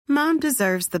Mom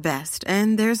deserves the best,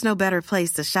 and there's no better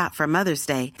place to shop for Mother's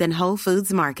Day than Whole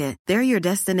Foods Market. They're your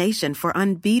destination for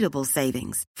unbeatable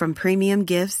savings, from premium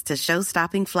gifts to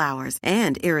show-stopping flowers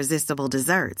and irresistible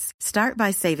desserts. Start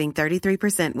by saving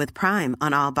 33% with Prime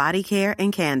on all body care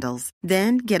and candles.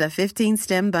 Then get a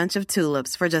 15-stem bunch of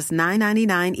tulips for just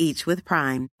 $9.99 each with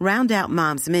Prime. Round out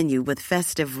Mom's menu with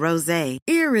festive rosé,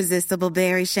 irresistible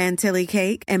berry chantilly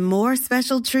cake, and more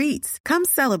special treats. Come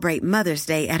celebrate Mother's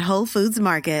Day at Whole Foods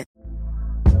Market.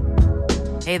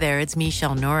 Hey there, it's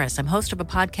Michelle Norris. I'm host of a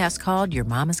podcast called Your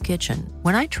Mama's Kitchen.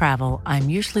 When I travel, I'm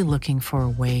usually looking for a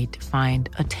way to find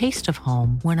a taste of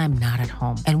home when I'm not at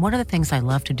home. And one of the things I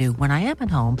love to do when I am at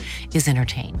home is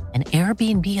entertain. And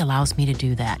Airbnb allows me to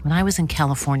do that. When I was in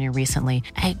California recently,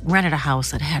 I rented a house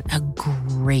that had a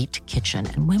great kitchen.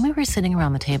 And when we were sitting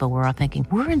around the table, we were all thinking,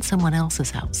 we're in someone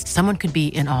else's house. Someone could be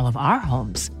in all of our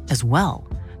homes as well.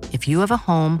 If you have a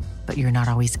home, but you're not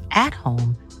always at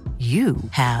home, you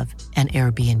have an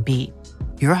Airbnb.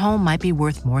 Your home might be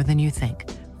worth more than you think.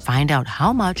 Find out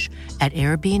how much at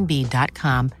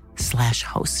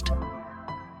airbnb.com/host.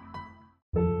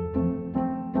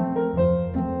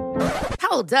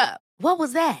 Hold up. What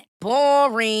was that?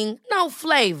 Boring. No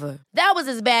flavor. That was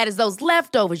as bad as those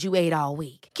leftovers you ate all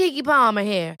week. Keke Palmer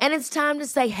here, and it's time to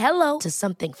say hello to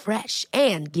something fresh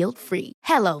and guilt-free.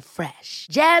 Hello Fresh.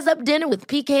 Jazz up dinner with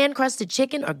pecan-crusted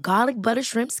chicken or garlic butter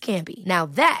shrimp scampi. Now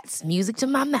that's music to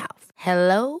my mouth.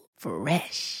 Hello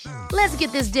Fresh. Let's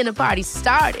get this dinner party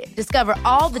started. Discover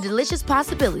all the delicious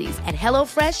possibilities at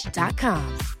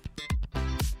hellofresh.com.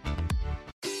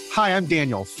 Hi, I'm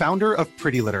Daniel, founder of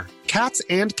Pretty Litter. Cats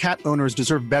and cat owners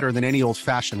deserve better than any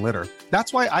old-fashioned litter.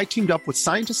 That's why I teamed up with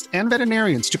scientists and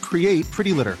veterinarians to create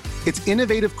Pretty Litter. Its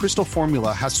innovative crystal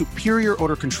formula has superior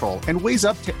odor control and weighs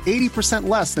up to 80%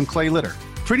 less than clay litter.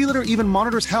 Pretty Litter even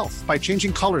monitors health by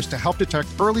changing colors to help detect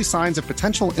early signs of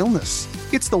potential illness.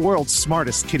 It's the world's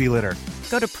smartest kitty litter.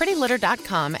 Go to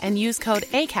prettylitter.com and use code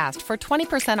ACAST for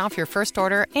 20% off your first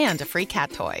order and a free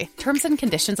cat toy. Terms and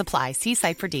conditions apply. See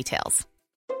site for details.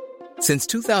 Since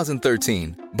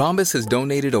 2013, Bombas has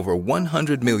donated over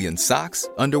 100 million socks,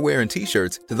 underwear, and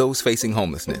T-shirts to those facing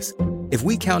homelessness. If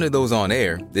we counted those on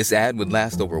air, this ad would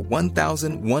last over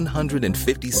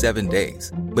 1,157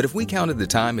 days. But if we counted the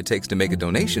time it takes to make a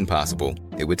donation possible,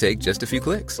 it would take just a few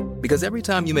clicks. Because every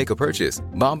time you make a purchase,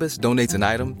 Bombas donates an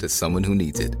item to someone who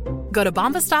needs it. Go to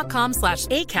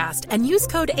bombas.com/ACAST and use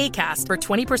code ACAST for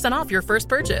 20% off your first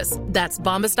purchase. That's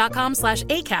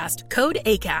bombas.com/ACAST, code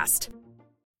ACAST.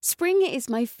 Spring is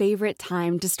my favorite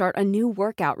time to start a new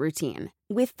workout routine.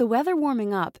 With the weather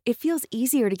warming up, it feels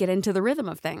easier to get into the rhythm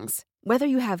of things. Whether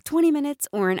you have 20 minutes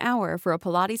or an hour for a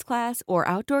Pilates class or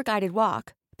outdoor guided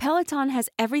walk, Peloton has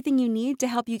everything you need to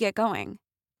help you get going.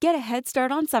 Get a head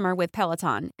start on summer with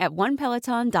Peloton at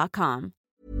onepeloton.com.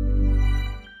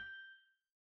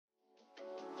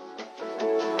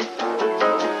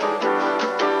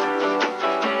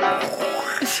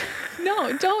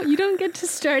 No, don't. You don't get to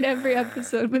start every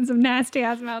episode with some nasty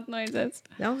ass mouth noises.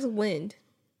 That was wind.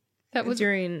 That was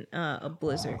during a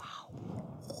blizzard.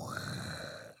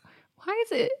 Why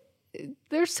is it?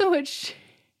 There's so much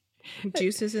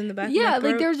juices in the back. Yeah, of my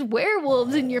throat. like there's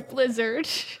werewolves in your blizzard.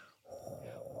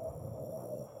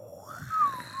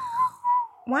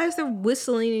 Why is there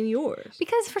whistling in yours?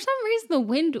 Because for some reason the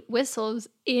wind whistles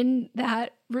in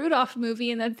that Rudolph movie,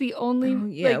 and that's the only. Oh,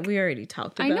 yeah, we already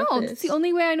talked about. I know this. it's the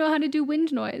only way I know how to do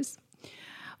wind noise.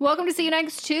 Welcome to See You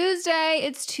Next Tuesday.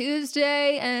 It's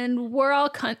Tuesday, and we're all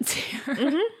cunts here.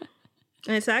 Mm-hmm.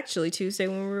 And it's actually Tuesday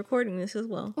when we're recording this as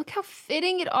well. Look how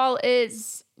fitting it all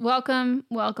is. Welcome,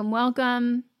 welcome,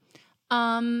 welcome.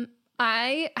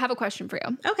 I have a question for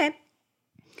you. Okay.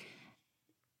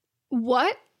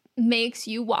 What makes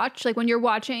you watch, like when you're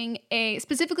watching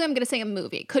specifically I'm going to say a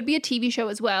movie, could be a TV show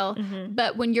as well,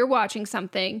 but when you're watching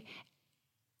something,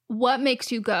 what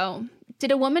makes you go,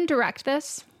 did a woman direct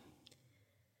this?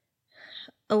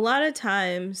 A lot of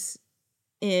times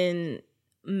in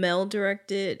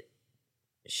male-directed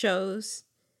shows,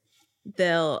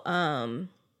 they'll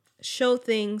show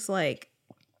things like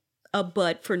a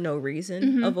butt for no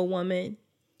reason of a woman,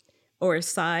 or a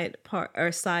side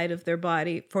of their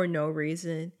body for no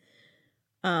reason.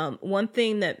 One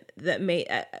thing that made,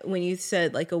 when you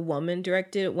said like a woman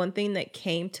directed, one thing that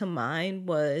came to mind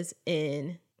was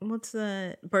in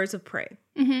Birds of Prey.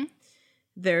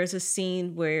 There's a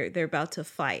scene where they're about to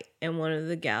fight, and one of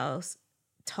the gals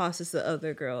tosses the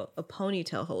other girl a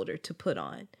ponytail holder to put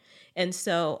on. And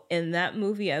so in that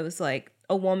movie, I was like,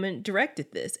 a woman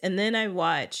directed this. And then I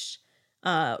watched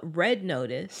Red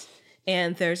Notice,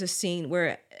 and there's a scene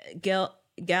where Gal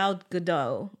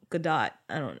Gadot,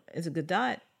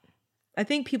 I I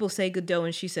think people say Godot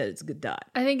and she said it's Godot.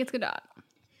 I think it's Godot.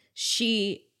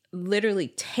 She literally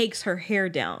takes her hair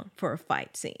down for a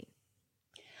fight scene.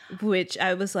 Which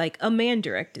I was like, a man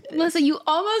directed this. Listen, you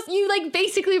like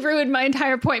basically ruined my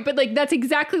entire point, but like that's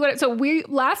exactly what so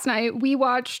last night we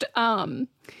watched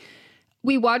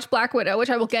Black Widow, which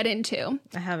I will get into.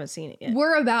 I haven't seen it yet.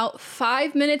 We're about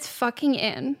 5 minutes fucking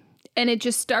in, and it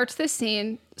just starts this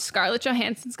scene. Scarlett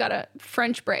Johansson's got a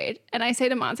French braid, and I say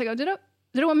to Mons, I go, did a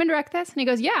woman direct this? And he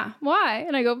goes, yeah. Why?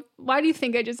 And I go, why do you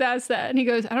think I just asked that? And he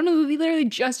goes, I don't know. We literally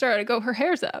just started. I go, her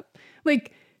hair's up.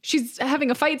 Like, she's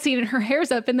having a fight scene and her hair's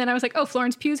up. And then I was like, oh,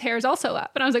 Florence Pugh's hair is also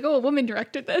up. And I was like, oh, a woman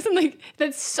directed this. And like,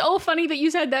 that's so funny that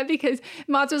you said that, because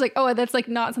Mons was like, oh, that's like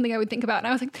not something I would think about. And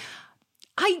I was like,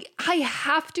 I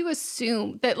have to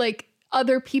assume that like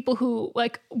other people who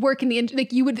like work in the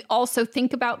like you would also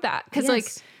think about that. Cause like,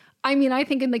 I mean, I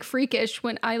think in like Freakish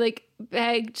when I like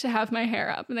begged to have my hair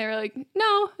up and they were like,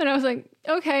 no. And I was like,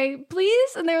 okay,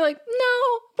 please. And they were like,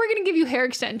 no, we're going to give you hair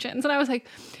extensions. And I was like,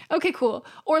 okay, cool.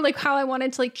 Or like how I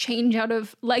wanted to like change out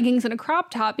of leggings and a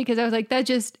crop top because I was like,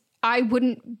 I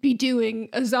wouldn't be doing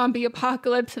a zombie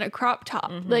apocalypse in a crop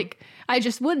top. Mm-hmm. Like I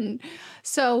just wouldn't.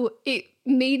 So it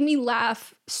made me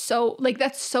laugh. So like,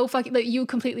 that's so fucking, like you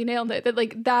completely nailed it. That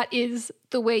like, that is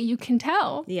the way you can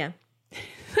tell. Yeah.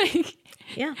 Like,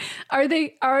 yeah.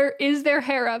 Is their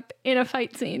hair up in a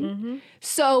fight scene? Mm-hmm.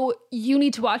 So you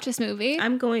need to watch this movie.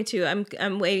 I'm going to.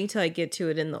 I'm waiting till I get to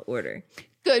it in the order.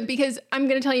 Good, because I'm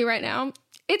going to tell you right now,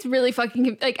 it's really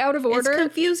fucking like out of order. It's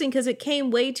confusing because it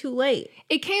came way too late.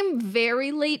 It came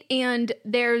very late, and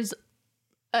there's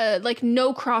like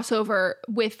no crossover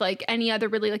with like any other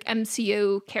really like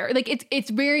MCU character. Like it's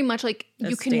very much like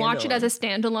you can watch it as a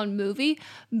standalone movie,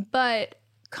 but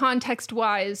context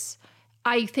wise,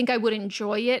 I think I would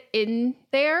enjoy it in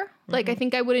there. Mm-hmm. Like, I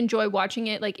think I would enjoy watching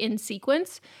it, like, in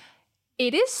sequence.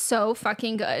 It is so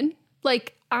fucking good.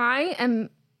 Like, I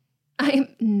am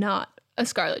not a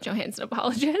Scarlett Johansson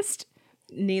apologist.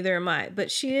 Neither am I, but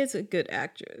she is a good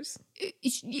actress.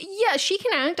 Yeah, she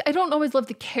can act. I don't always love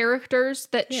the characters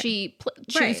that she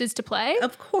chooses to play.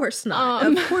 Of course not.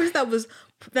 Of course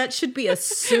that should be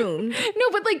assumed. No,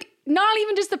 but, like, not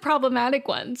even just the problematic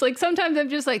ones. Like, sometimes I'm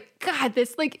just like, God,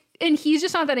 this, like... And he's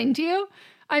just not that into you.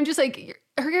 I'm just like,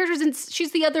 her character's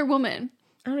she's the other woman.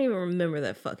 I don't even remember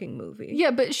that fucking movie. Yeah,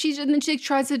 but and then she like,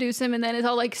 tries to seduce him, and then it's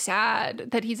all like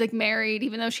sad that he's like married,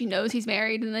 even though she knows he's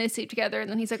married, and then they sleep together, and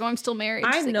then he's like, oh, I'm still married.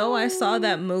 I know I saw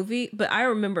that movie, but I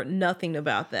remember nothing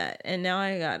about that. And now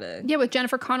I gotta... Yeah, with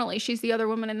Jennifer Connelly. She's the other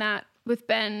woman in that with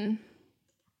Ben.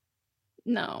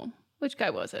 No. Which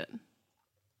guy was it?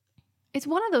 It's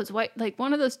one of those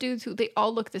one of those dudes who they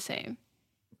all look the same.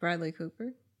 Bradley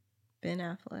Cooper? Ben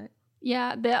Affleck.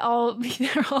 Yeah, they're all the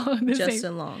Justin same.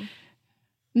 Justin Long.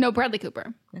 No, Bradley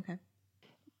Cooper. Okay.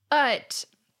 But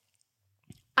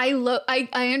I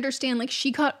understand, like,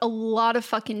 she got a lot of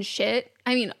fucking shit.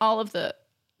 I mean, all of the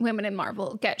women in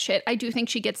Marvel get shit. I do think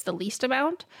she gets the least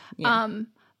amount. Yeah.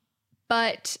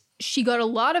 But she got a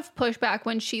lot of pushback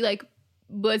when she, like,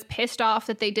 was pissed off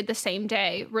that they did the same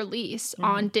day release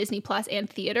on Disney Plus and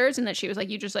theaters, and that she was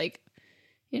like, you just, like,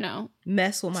 you know,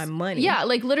 mess with my money. Yeah,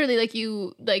 like literally, like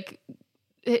you like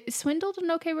swindled,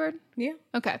 an okay word? Yeah.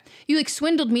 Okay. You like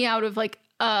swindled me out of like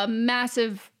a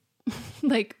massive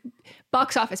like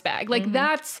box office bag. Like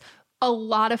that's a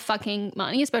lot of fucking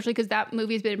money, especially because that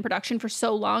movie has been in production for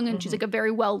so long, and she's like a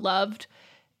very well loved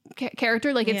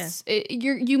character. Like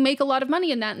you make a lot of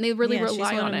money in that, and they really rely on it.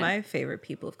 She's one of my favorite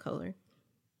people of color.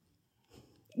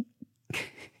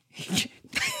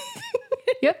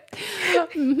 Yep.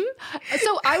 Mm-hmm.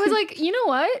 So I was like, you know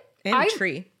what? And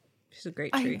Tree. She's a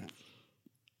great Tree.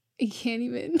 I can't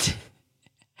even.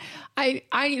 I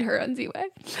need her on Z-Way.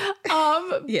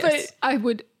 Yes. But I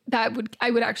would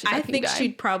actually. I think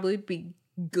she'd probably be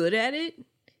good at it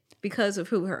because of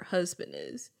who her husband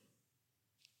is.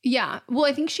 Yeah. Well,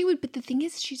 I think she would. But the thing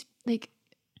is, she's like.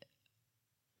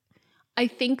 I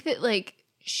think that like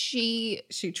she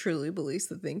truly believes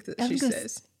the things that she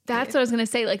says. That's what I was going to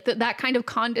say, like that kind of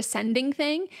condescending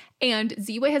thing. And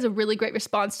Z-Way has a really great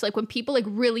response to like when people like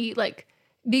really like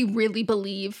they really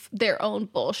believe their own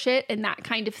bullshit and that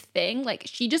kind of thing. Like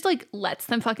she just like lets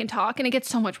them fucking talk, and it gets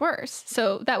so much worse.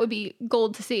 So that would be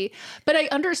gold to see. But I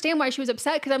understand why she was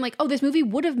upset, because I'm like, oh, this movie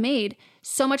would have made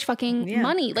so much fucking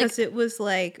money. Because it was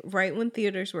like right when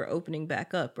theaters were opening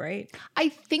back up, right? I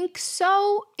think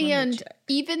so. And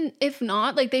even if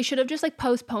not, like they should have just like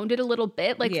postponed it a little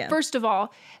bit. Like first of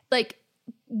all, like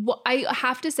I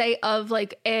have to say, of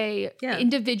like a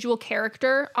individual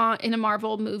character in a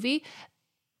Marvel movie,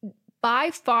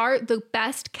 by far the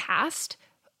best cast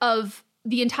of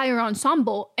the entire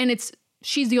ensemble, and it's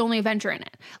she's the only Avenger in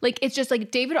it. Like, it's just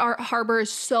like David Harbour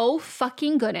is so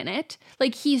fucking good in it.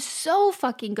 Like, he's so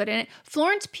fucking good in it.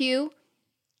 Florence Pugh,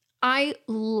 I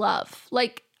love.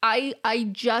 Like, I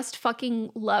just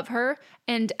fucking love her.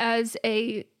 And as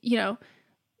a, you know,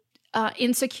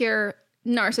 insecure,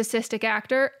 narcissistic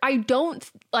actor, I don't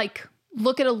like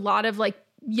look at a lot of like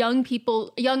young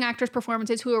actors'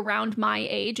 performances who are around my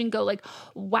age and go like,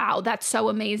 wow, that's so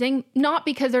amazing. Not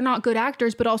because they're not good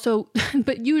actors, but also,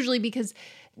 but usually because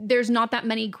there's not that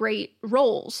many great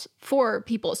roles for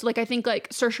people. So like, I think like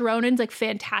Saoirse Ronan's like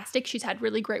fantastic. She's had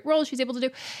really great roles she's able to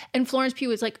do. And Florence Pugh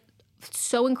is like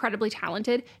so incredibly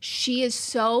talented. She is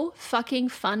so fucking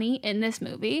funny in this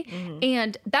movie.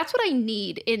 And that's what I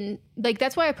need in, like,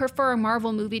 that's why I prefer a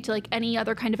Marvel movie to like any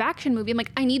other kind of action movie. I'm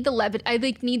like, I need the I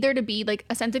like need there to be like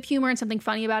a sense of humor and something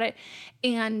funny about it.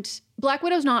 And Black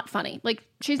Widow's not funny. Like,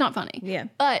 she's not funny. Yeah.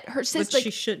 But her sister, like,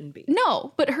 she shouldn't be.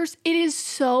 No, but it is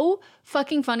so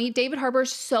fucking funny. David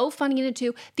Harbour's so funny in it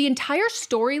too. The entire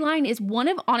storyline is one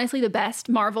of honestly the best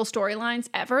Marvel storylines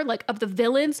ever. Like, of the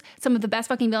villains, some of the best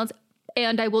fucking villains.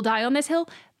 And I will die on this hill,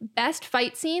 best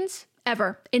fight scenes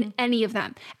ever in any of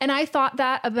them. And I thought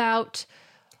that about...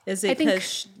 Is it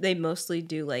because they mostly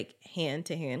do like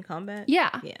hand-to-hand combat?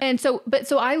 Yeah. And so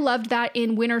I loved that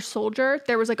in Winter Soldier.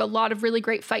 There was like a lot of really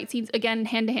great fight scenes, again,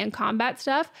 hand-to-hand combat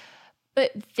stuff.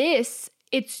 But this,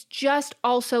 it's just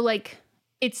also like,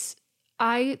 it's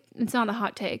not a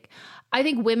hot take. I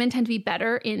think women tend to be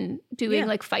better in doing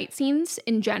like fight scenes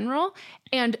in general.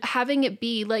 And having it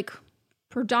be like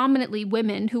predominantly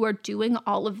women who are doing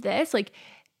all of this, like,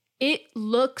 it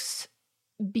looks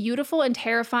beautiful and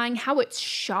terrifying. How it's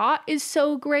shot is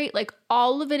so great. Like,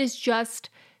 all of it is just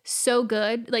so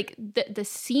good. Like, the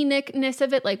scenicness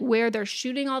of it, like where they're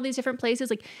shooting all these different places,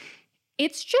 like,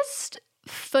 it's just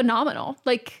phenomenal.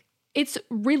 Like, it's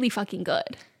really fucking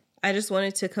good. I just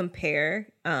wanted to compare.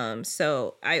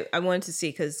 So I wanted to see,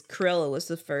 because Cruella was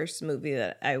the first movie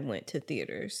that I went to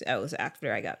theaters. That was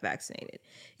after I got vaccinated.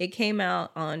 It came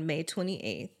out on May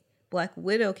 28th. Black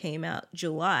Widow came out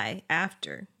July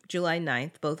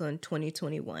 9th, both on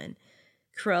 2021.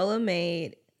 Cruella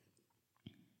made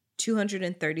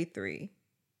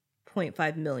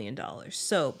 $233.5 million.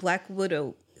 So Black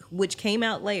Widow, which came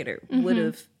out later, would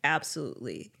have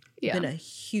absolutely been a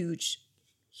huge.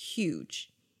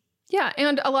 Yeah,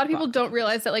 and a lot of people don't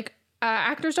realize that, like,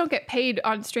 actors don't get paid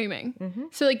on streaming.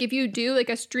 So, like, if you do, like,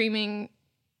 a streaming,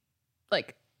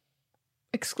 like,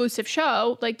 exclusive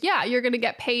show, like, yeah, you're going to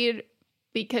get paid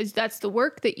because that's the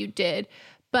work that you did.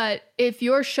 But if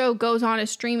your show goes on a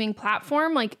streaming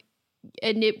platform, like,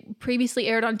 and it previously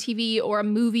aired on TV, or a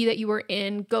movie that you were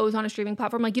in goes on a streaming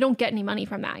platform, like, you don't get any money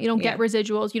from that. You don't get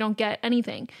residuals. You don't get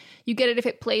anything. You get it if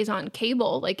it plays on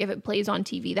cable, like, if it plays on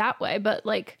TV that way. But,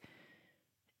 like...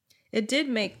 It did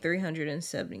make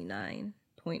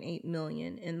 $379.8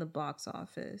 million in the box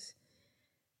office.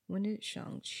 When did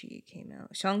Shang-Chi came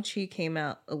out? Shang-Chi came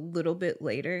out a little bit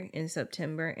later in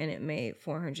September, and it made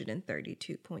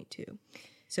 $432.2.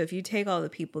 So if you take all the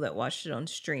people that watched it on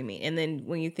streaming, and then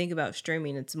when you think about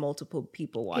streaming, it's multiple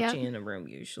people watching in a room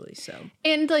usually. So,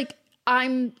 and like,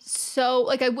 I'm so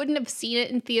like, I wouldn't have seen it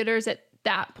in theaters at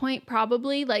that point.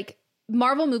 Probably, like,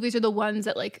 Marvel movies are the ones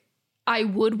that, like, I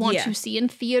would want to see in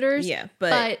theaters. Yeah,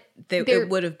 but it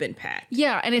would have been packed.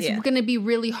 Yeah, and it's going to be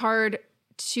really hard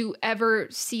to ever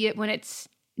see it when it's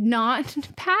not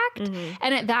packed.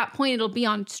 And at that point, it'll be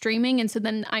on streaming. And so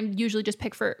then I'm usually just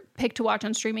pick to watch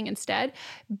on streaming instead.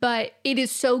 But it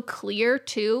is so clear,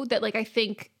 too, that, like, I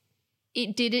think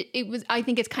I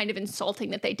think it's kind of insulting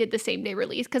that they did the same day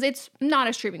release, because it's not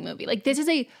a streaming movie. Like, this is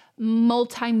a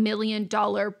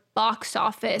multi-million-dollar box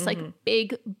office, like,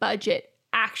 big budget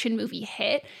action movie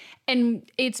hit,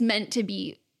 and it's meant to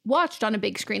be watched on a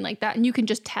big screen like that, and you can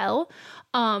just tell.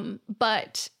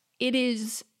 But it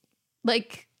is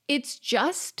like, it's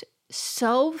just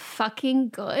so fucking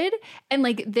good. And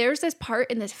like, there's this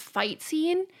part in this fight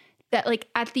scene that, like,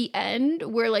 at the end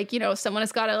where, like, you know, someone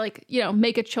has got to, like, you know,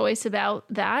 make a choice about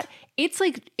that. It's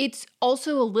like, it's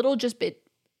also a little just bit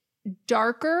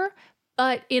darker,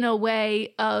 but in a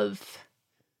way of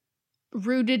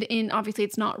rooted in, obviously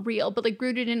it's not real, but like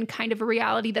rooted in kind of a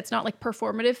reality that's not like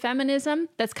performative feminism.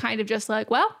 That's kind of just like,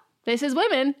 well, this is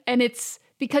women. And it's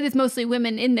because it's mostly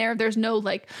women in there. There's no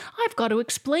like, I've got to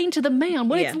explain to the man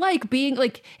what it's like being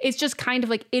like, it's just kind of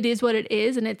like, it is what it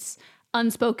is. And it's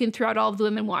unspoken throughout all of the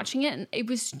women watching it. And it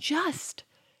was just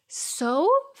so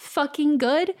fucking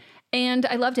good. And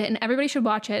I loved it, and everybody should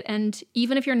watch it. And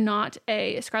even if you're not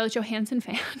a Scarlett Johansson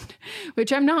fan,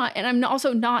 which I'm not, and I'm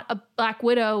also not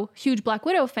a huge Black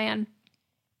Widow fan,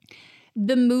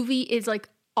 the movie is like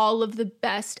all of the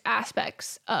best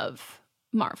aspects of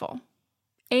Marvel.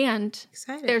 And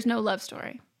Excited. there's no love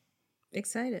story.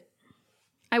 Excited.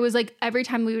 I was like, every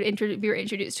time we were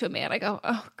introduced to a man, I go,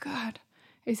 oh God,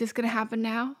 is this going to happen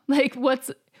now? Like,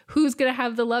 who's going to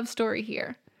have the love story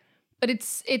here? But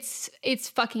it's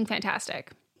fucking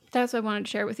fantastic. That's what I wanted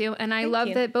to share with you. And I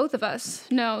love that both of us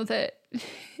know that,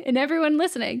 and everyone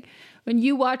listening, when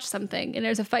you watch something and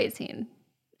there's a fight scene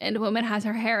and a woman has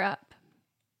her hair up,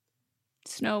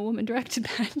 Snow Woman directed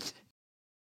that.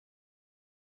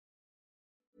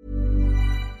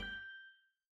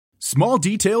 Small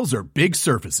details are big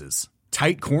surfaces.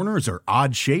 Tight corners are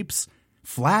odd shapes.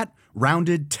 Flat,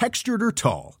 rounded, textured, or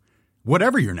tall.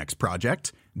 Whatever your next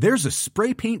project, there's a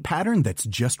spray paint pattern that's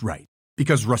just right.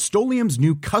 Because Rust-Oleum's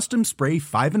new Custom Spray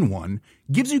 5-in-1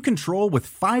 gives you control with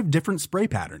 5 different spray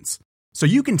patterns. So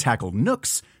you can tackle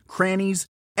nooks, crannies,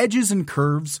 edges, and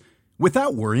curves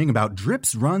without worrying about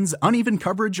drips, runs, uneven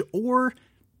coverage, or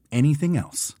anything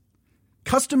else.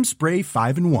 Custom Spray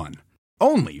 5-in-1.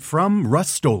 Only from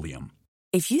Rust-Oleum.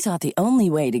 If you thought the only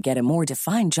way to get a more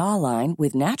defined jawline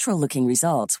with natural-looking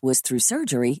results was through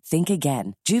surgery, think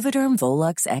again. Juvederm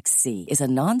Volux XC is a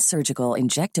non-surgical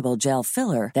injectable gel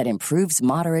filler that improves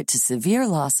moderate to severe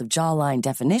loss of jawline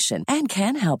definition and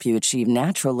can help you achieve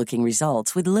natural-looking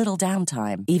results with little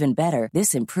downtime. Even better,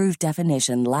 this improved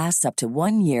definition lasts up to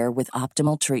 1 year with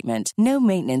optimal treatment. No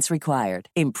maintenance required.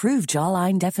 Improve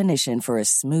jawline definition for a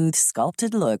smooth,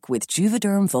 sculpted look with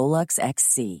Juvederm Volux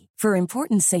XC. For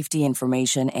important safety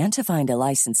information and to find a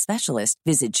licensed specialist,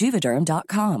 visit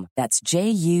Juvederm.com. That's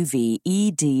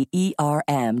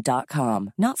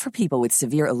Juvederm.com. Not for people with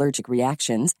severe allergic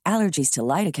reactions, allergies to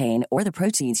lidocaine, or the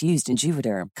proteins used in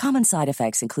Juvederm. Common side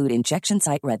effects include injection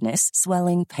site redness,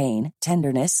 swelling, pain,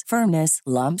 tenderness, firmness,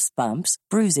 lumps, bumps,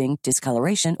 bruising,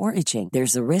 discoloration, or itching.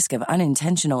 There's a risk of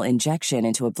unintentional injection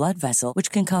into a blood vessel, which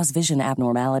can cause vision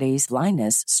abnormalities,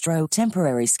 blindness, stroke,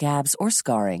 temporary scabs, or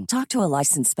scarring. Talk to a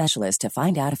licensed specialist to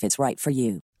find out if it's right for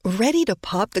you. Ready to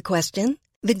pop the question?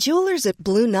 The jewelers at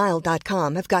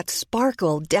BlueNile.com have got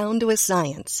sparkle down to a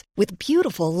science with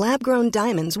beautiful lab-grown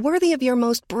diamonds worthy of your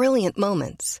most brilliant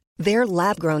moments. Their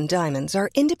lab-grown diamonds are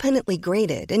independently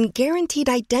graded and guaranteed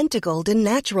identical to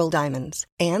natural diamonds,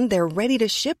 and they're ready to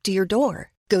ship to your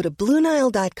door. Go to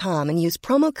BlueNile.com and use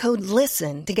promo code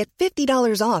LISTEN to get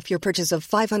 $50 off your purchase of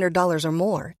 $500 or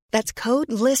more. That's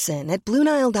code LISTEN at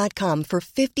BlueNile.com for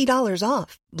 $50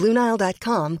 off.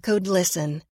 BlueNile.com, code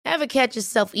LISTEN. Ever catch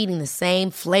yourself eating the same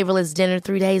flavorless dinner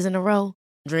 3 days in a row?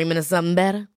 Dreaming of something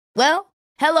better? Well,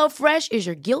 HelloFresh is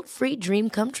your guilt-free dream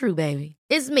come true, baby.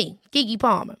 It's me, Keke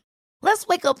Palmer. Let's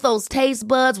wake up those taste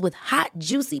buds with hot,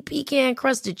 juicy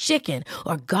pecan-crusted chicken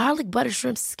or garlic butter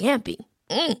shrimp scampi.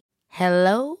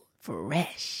 Hello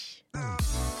Fresh.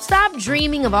 Stop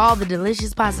dreaming of all the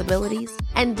delicious possibilities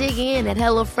and dig in at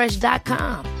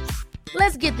HelloFresh.com.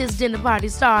 Let's get this dinner party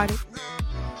started.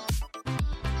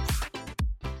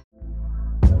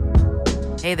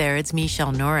 Hey there, it's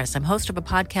Michelle Norris. I'm host of a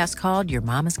podcast called Your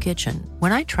Mama's Kitchen.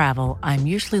 When I travel, I'm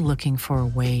usually looking for a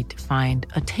way to find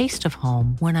a taste of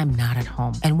home when I'm not at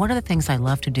home. And one of the things I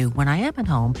love to do when I am at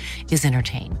home is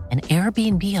entertain. And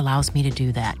Airbnb allows me to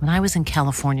do that. When I was in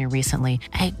California recently,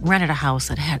 I rented a house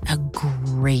that had a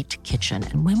great kitchen.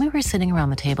 And when we were sitting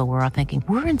around the table, we were all thinking,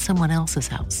 we're in someone else's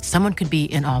house. Someone could be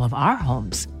in all of our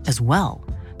homes as well.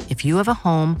 If you have a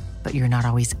home, but you're not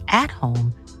always at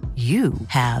home, you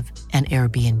have an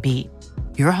Airbnb.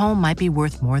 Your home might be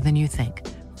worth more than you think.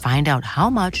 Find out how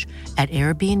much at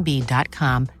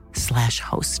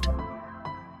airbnb.com/host.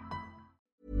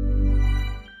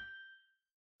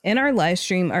 In our live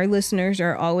stream, our listeners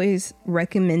are always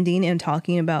recommending and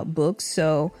talking about books.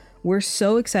 So we're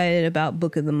so excited about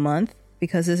Book of the Month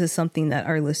because this is something that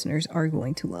our listeners are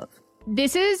going to love.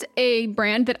 This is a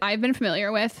brand that I've been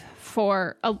familiar with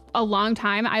for a long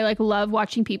time. I love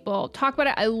watching people talk about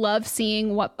it. I love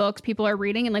seeing what books people are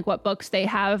reading and what books they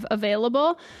have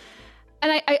available.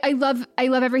 And I love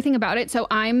everything about it. So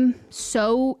I'm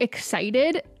so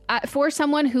excited for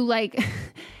someone who the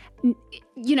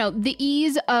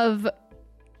ease of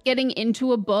getting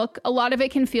into a book. A lot of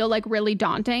it can feel really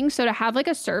daunting. So to have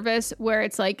a service where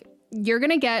it's you're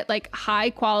going to get high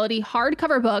quality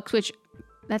hardcover books, which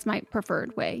that's my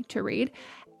preferred way to read,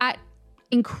 at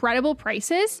incredible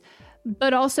prices,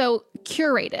 but also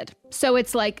curated. So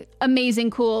it's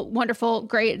amazing, cool, wonderful,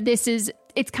 great.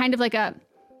 It's kind of a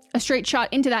straight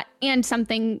shot into that, and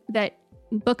something that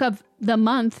Book of the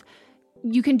Month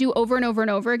you can do over and over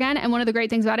and over again. And one of the great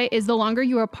things about it is the longer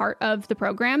you are part of the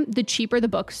program, the cheaper the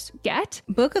books get.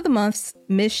 Book of the Month's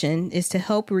mission is to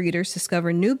help readers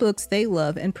discover new books they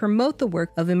love and promote the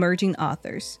work of emerging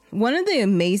authors. One of the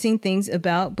amazing things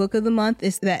about Book of the Month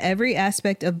is that every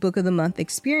aspect of Book of the Month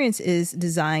experience is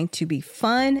designed to be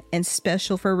fun and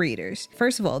special for readers.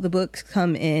 First of all, the books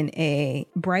come in a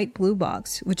bright blue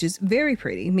box, which is very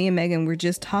pretty. Me and Megan were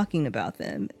just talking about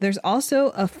them. There's also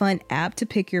a fun app to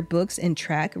pick your books and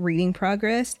track reading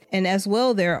progress. And as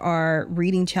well, there are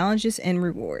reading challenges and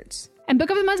rewards. And Book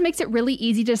of the Month makes it really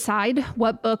easy to decide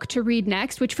what book to read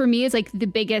next, which for me is like the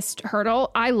biggest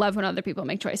hurdle. I love when other people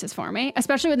make choices for me,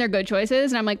 especially when they're good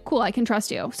choices. And I'm like, cool, I can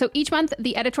trust you. So each month,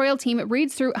 the editorial team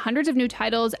reads through hundreds of new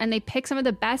titles and they pick some of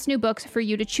the best new books for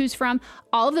you to choose from.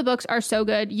 All of the books are so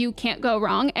good. You can't go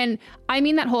wrong. And I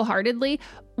mean that wholeheartedly.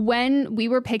 When we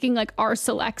were picking like our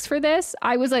selects for this,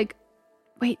 I was like,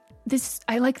 wait,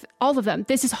 I like all of them.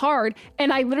 This is hard.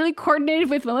 And I literally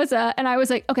coordinated with Melissa and I was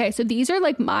like, okay, so these are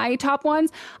like my top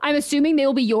ones. I'm assuming they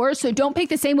will be yours. So don't pick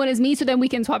the same one as me so then we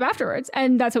can swap afterwards.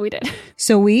 And that's what we did.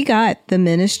 So we got The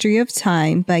Ministry of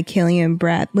Time by Killian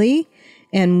Bradley.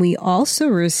 And we also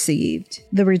received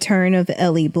The Return of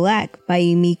Ellie Black by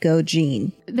Emiko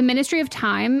Jean. The Ministry of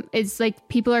Time is like,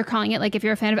 people are calling it like, if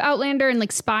you're a fan of Outlander and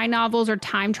like spy novels or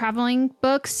time traveling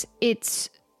books, it's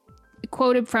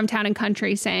quoted from Town and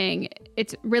Country saying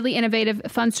it's really innovative,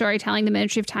 fun storytelling. The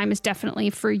Ministry of Time is definitely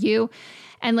for you,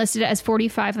 and listed as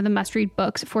 45 of the must-read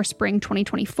books for spring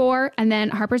 2024. And then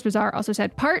Harper's Bazaar also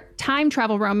said part time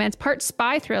travel romance, part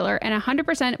spy thriller, and 100%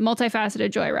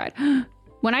 multifaceted joyride.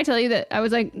 When I tell you that, I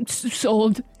was like,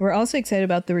 sold. We're also excited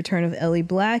about The Return of Ellie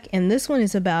Black, and this one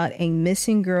is about a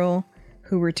missing girl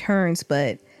who returns,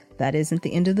 but that isn't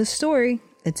the end of the story.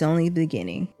 It's only the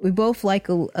beginning. We both like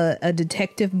a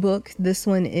detective book. This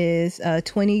one is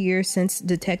 20 years since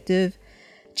Detective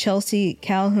Chelsea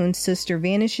Calhoun's sister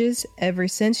vanishes. Ever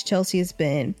since, Chelsea has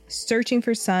been searching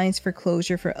for signs for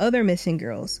closure for other missing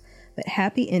girls, but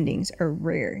happy endings are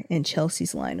rare in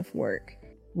Chelsea's line of work,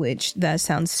 which that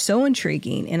sounds so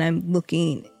intriguing, and I'm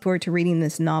looking forward to reading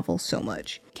this novel so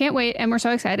much. Can't wait, and we're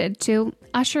so excited to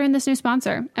usher in this new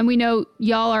sponsor. And we know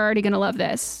y'all are already going to love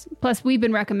this. Plus, we've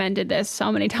been recommended this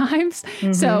so many times.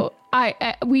 Mm-hmm. So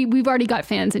we've already got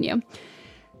fans in you.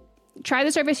 Try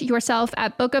the service yourself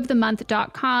at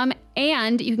bookofthemonth.com,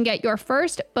 and you can get your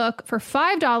first book for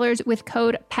 $5 with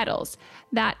code PEDALS.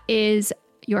 That is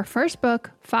your first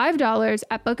book, $5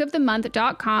 at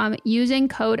bookofthemonth.com using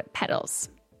code PEDALS.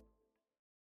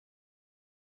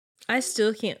 I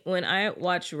still can't. When I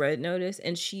watched Red Notice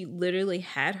and she literally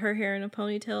had her hair in a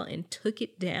ponytail and took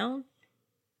it down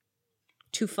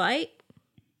to fight,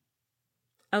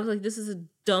 I was like, this is the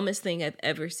dumbest thing I've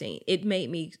ever seen. It made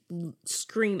me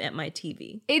scream at my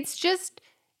TV. It's just,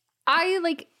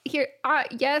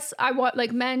 yes, I want,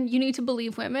 like, men, you need to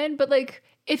believe women, but like,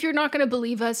 if you're not going to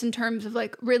believe us in terms of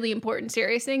like really important,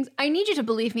 serious things, I need you to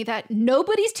believe me that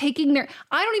nobody's taking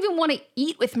I don't even want to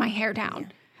eat with my hair down.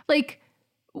 Yeah. Like,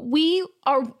 we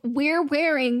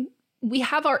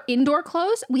have our indoor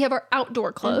clothes, we have our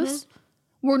outdoor clothes. Mm-hmm.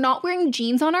 We're not wearing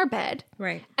jeans on our bed.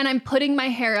 Right. And I'm putting my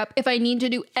hair up if I need to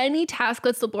do any task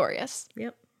that's laborious.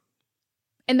 Yep.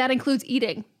 And that includes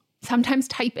eating, sometimes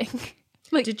typing.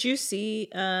 Like, did you see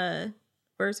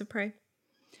Birds of Prey?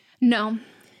 No.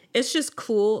 It's just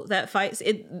cool that fights.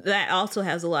 That also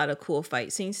has a lot of cool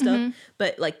fight scene stuff. Mm-hmm.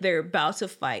 But like, they're about to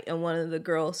fight, and one of the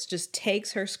girls just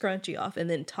takes her scrunchie off and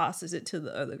then tosses it to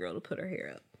the other girl to put her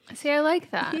hair up. See, I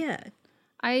like that. Yeah,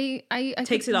 I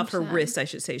takes it off her wrist. I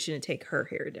should say. She didn't take her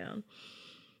hair down.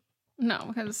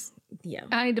 No, because yeah,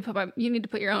 you need to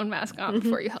put your own mask on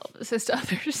before you help assist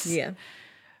others. Yeah,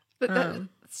 but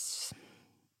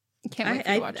can't wait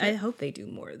to watch it. I hope they do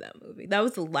more of that movie. That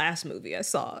was the last movie I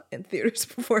saw in theaters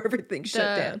before everything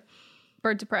shut down.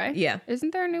 Birds of Prey? Yeah.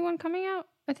 Isn't there a new one coming out?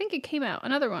 I think it came out.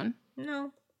 Another one.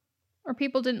 No. Or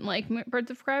people didn't like Birds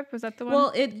of Prey? Was that the one?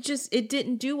 Well, it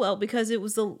didn't do well because it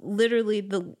was the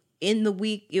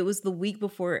week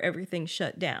before everything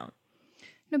shut down.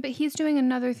 No, but he's doing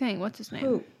another thing. What's his name?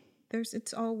 Who?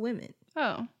 It's all women.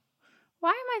 Oh. Why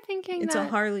am I thinking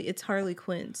it's Harley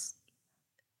Quinn's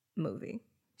movie.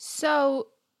 So,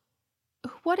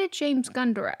 what did James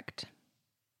Gunn direct?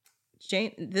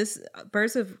 This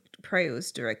Birds of Prey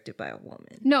was directed by a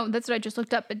woman. No, that's what I just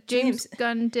looked up. But James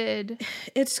Gunn did.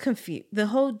 It's confused. The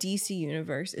whole DC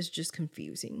universe is just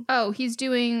confusing. Oh, he's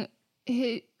doing.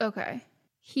 Okay,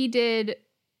 he did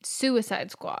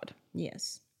Suicide Squad.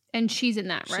 Yes, and she's in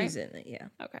that, right? She's in it. Yeah.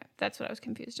 Okay, that's what I was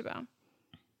confused about.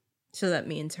 So that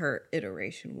means her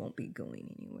iteration won't be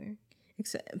going anywhere.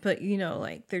 But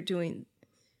like they're doing.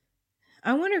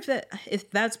 I wonder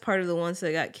if that's part of the ones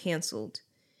that got canceled.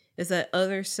 Is that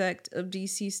other sect of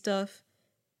DC stuff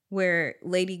where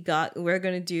Lady Gaga, we're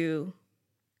gonna do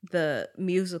the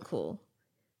musical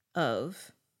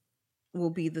of, will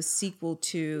be the sequel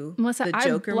to Melissa, the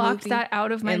Joker I blocked movie, that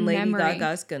out of my and Lady memory.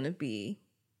 Gaga's gonna be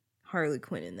Harley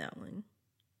Quinn in that one.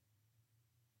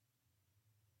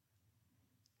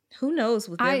 Who knows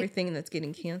with everything that's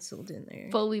getting canceled in there?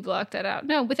 Fully blocked that out.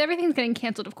 No, with everything that's getting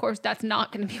canceled, of course, that's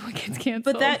not going to be what gets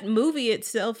canceled. But that movie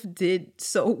itself did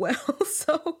so well,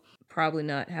 so probably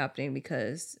not happening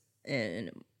because in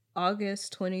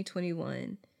August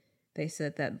 2021, they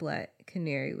said that Black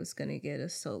Canary was going to get a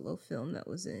solo film that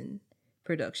was in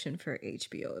production for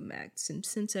HBO Max. And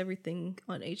since everything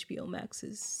on HBO Max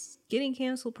is getting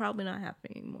canceled, probably not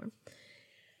happening anymore.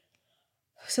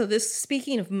 So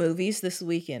speaking of movies, this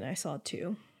weekend I saw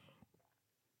 2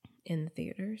 in the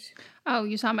theaters. Oh,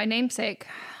 you saw My Namesake.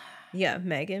 Yeah,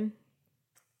 Megan.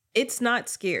 It's not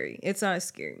scary. It's not a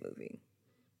scary movie.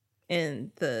 And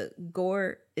the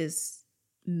gore is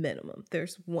minimum.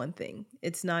 There's one thing.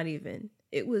 It's not even.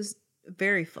 It was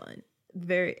very fun.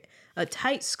 A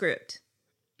tight script.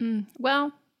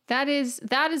 Well, that is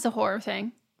a horror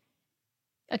thing.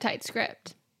 A tight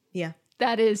script. Yeah.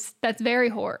 That's very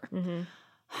horror. Mm-hmm.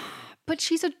 But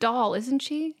she's a doll, isn't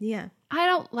she? Yeah. I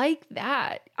don't like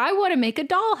that. I want to make a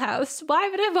dollhouse. Why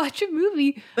would I watch a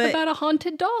movie about a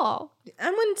haunted doll?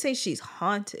 I wouldn't say she's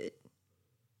haunted.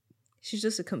 She's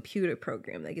just a computer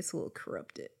program that gets a little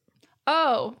corrupted.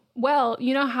 Oh, well,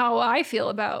 you know how I feel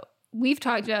about. We've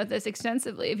talked about this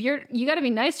extensively. If you got to be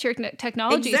nice to your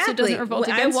technology so it doesn't revolt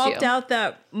against you. I walked out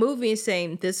that movie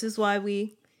saying, "This is why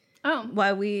we." Oh.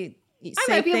 Why we. I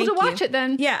might be able to watch it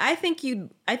then. Yeah, I think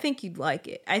you'd like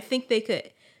it. I think they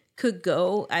could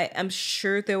go. I'm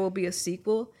sure there will be a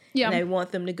sequel. Yeah, and I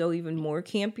want them to go even more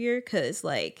campier because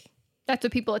that's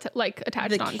what people attached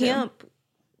the onto. The camp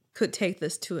could take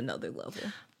this to another level.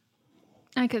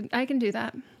 I can do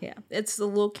that. Yeah, it's a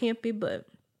little campy, but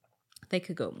they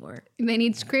could go more. They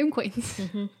need scream queens.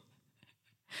 Mm-hmm.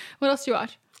 What else do you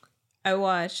watch? I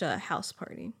watched House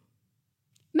Party.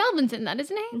 Melvin's in that,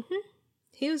 isn't he? Mm-hmm.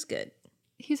 He was good.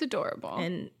 He's adorable.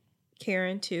 And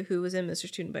Karen, too, who was in Mr.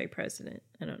 Student Body President.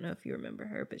 I don't know if you remember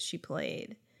her, but she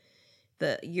played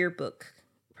the yearbook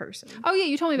person. Oh, yeah,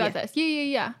 you told me about this.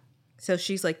 Yeah. So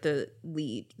she's like the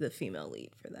female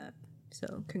lead for that.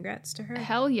 So congrats to her.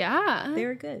 Hell yeah. They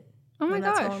were good. Oh my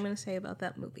gosh. That's all I'm going to say about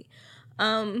that movie.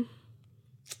 But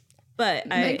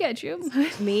I get you.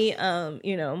 Me,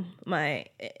 my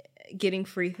getting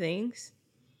free things.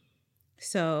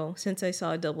 So since I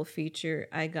saw a double feature,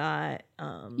 I got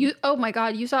oh my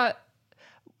god, you saw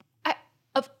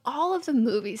of all of the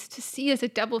movies to see as a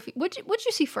double feature. What'd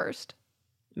you see first?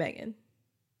 Megan.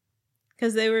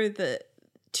 Because they were the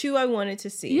 2 I wanted to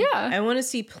see. Yeah. I want to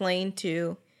see Plane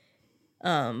 2.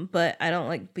 But I don't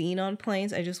like being on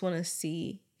planes. I just want to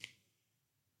see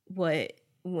I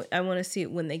want to see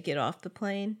it when they get off the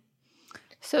plane.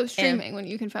 So streaming when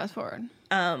you can fast forward.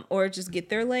 Or just get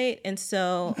there late. And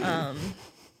so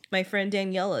my friend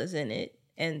Daniela is in it.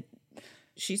 And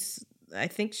I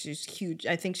think she's huge.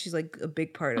 I think she's like a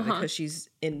big part of it because she's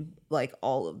in like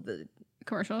all of the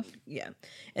commercials. Yeah.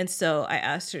 And so I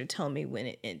asked her to tell me when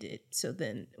it ended. So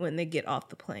then when they get off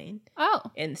the plane. Oh.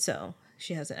 And so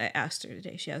I asked her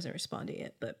today. She hasn't responded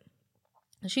yet. But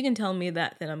she can tell me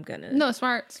that, then I'm going to. No,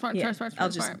 smart. I'll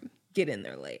just get in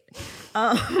there late.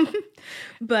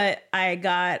 But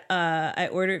I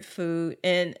ordered food,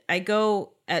 and I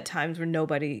go at times where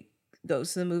nobody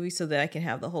goes to the movie so that I can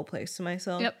have the whole place to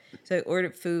myself. Yep. So I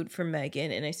ordered food for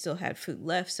Megan, and I still had food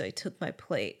left, so I took my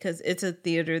plate because it's a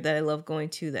theater that I love going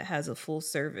to that has a full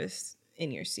service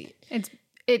in your seat.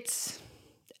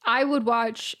 I would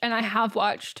watch, and I have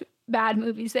watched bad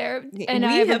movies there, and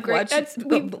we have watched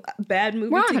bad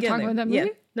movies. We're not together. talking about that movie.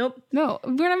 Yeah. Nope. No,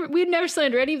 we'd never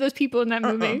slander any of those people in that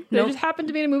movie. They just happened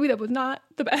to be in a movie that was not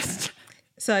the best.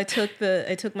 So I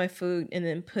took my food and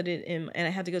then put it in, and I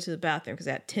had to go to the bathroom because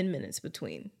I had 10 minutes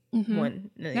between one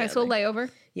and the nice other. little layover.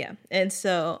 Yeah. And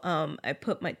so I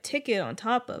put my ticket on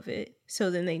top of it,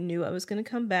 so then they knew I was going to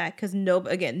come back because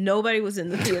nobody was in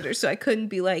the theater, so I couldn't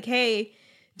be like, hey,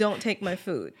 don't take my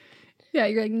food. Yeah,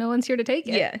 you're like, no one's here to take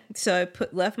it. Yeah. So I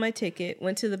left my ticket,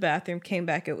 went to the bathroom, came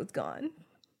back, it was gone.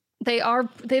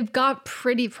 They've got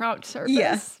pretty prompt service.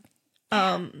 Yeah.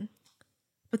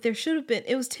 But there should have been,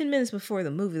 it was 10 minutes before the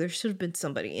movie. There should have been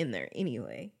somebody in there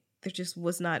anyway. There just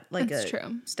was not like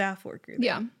staff worker there.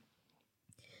 Yeah.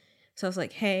 So I was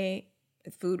like, hey,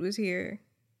 the food was here.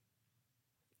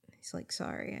 He's like,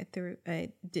 sorry,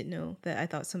 I didn't know that. I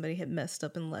thought somebody had messed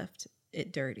up and left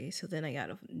it dirty. So then I got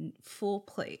a full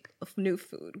plate of new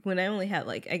food when I only had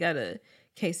I got a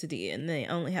quesadilla and they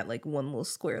only had one little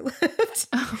square left.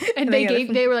 And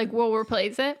they were like, we'll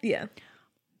replace it? Yeah.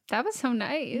 That was so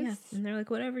nice. Yeah. And they're like,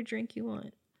 whatever drink you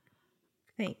want.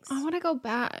 Thanks. I want to go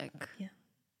back. Yeah.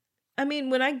 I mean,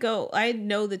 when I go, I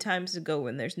know the times to go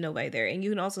when there's nobody there. And you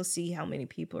can also see how many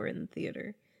people are in the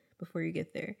theater before you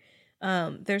get there.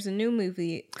 There's a new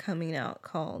movie coming out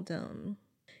called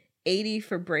 80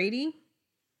 for Brady,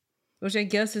 which I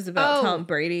guess is about Tom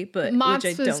Brady, but Mott's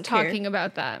which I don't was talking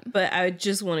about that. But I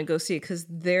just want to go see it because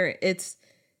it's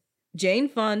Jane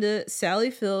Fonda,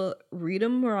 Sally Field, Rita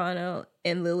Moreno,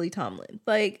 and Lily Tomlin.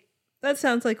 That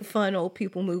sounds like a fun old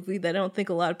people movie that I don't think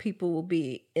a lot of people will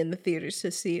be in the theaters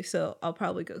to see. So I'll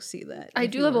probably go see that. I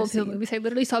do love old people movies. I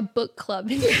literally saw Book Club.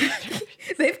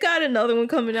 They've got another one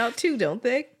coming out too, don't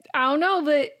they? I don't know,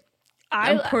 but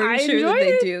I'm pretty sure that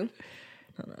they do.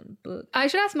 Hold on, book. I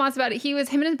should ask Moss about it. Him and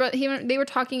his brother. They were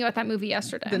talking about that movie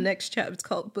yesterday. The next chapter. It's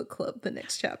called Book Club. The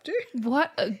next chapter.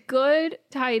 What a good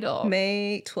title.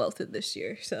 May 12th of this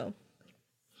year. So,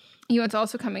 it's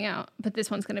also coming out, but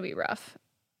this one's going to be rough.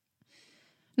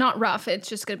 Not rough. It's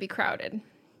just going to be crowded.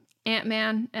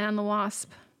 Ant-Man and the Wasp.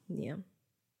 Yeah,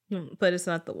 but it's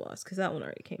not the Wasp because that one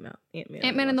already came out.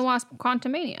 Ant-Man and the Wasp.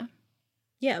 Quantumania.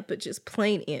 Yeah, but just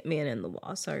plain Ant-Man and the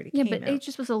Wasp already came out. Yeah, but it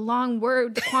just was a long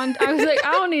word. I was like,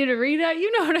 I don't need to read that.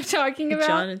 You know what I'm talking about.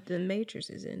 Jonathan Majors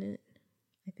is in it.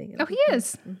 I think. He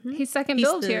is. Mm-hmm. He's second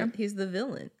build here. He's the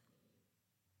villain.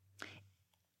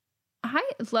 I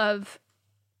love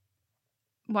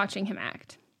watching him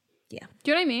act. Yeah.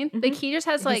 Do you know what I mean? Mm-hmm. He just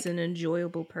has he's an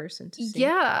enjoyable person to see.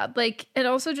 Yeah, and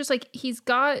also just he's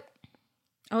got.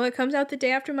 Oh, it comes out the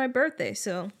day after my birthday,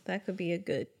 so that could be a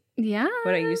good. Yeah.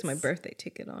 What I use my birthday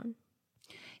ticket on.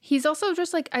 He's also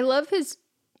just I love he's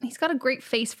got a great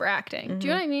face for acting. Mm-hmm. Do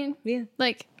you know what I mean? Yeah.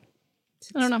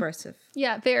 It's I don't expressive. Know.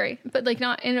 Yeah, very. But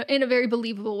not in a very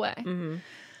believable way. Mm-hmm.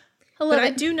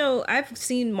 I do know I've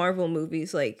seen Marvel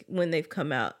movies when they've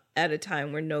come out at a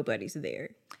time where nobody's there.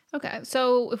 Okay,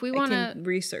 so if we want to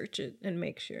research it and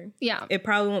make sure, yeah, it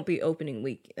probably won't be opening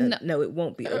week. No, it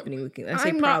won't be opening weekend.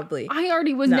 I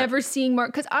already was never seeing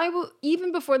Mark because I will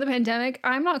even before the pandemic.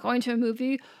 I'm not going to a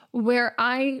movie where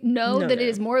I know that it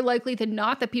is more likely than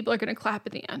not that people are going to clap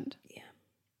at the end. Yeah,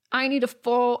 I need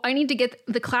to get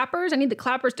the clappers. I need the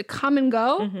clappers to come and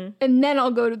go, and then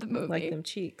I'll go to the movie. Like them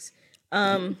cheeks.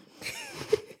 I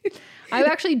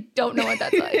actually don't know what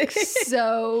that's like.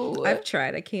 So I've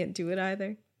tried. I can't do it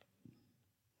either.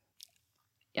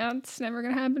 Yeah, it's never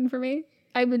gonna happen for me.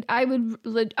 I would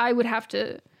have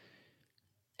to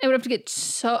get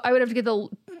the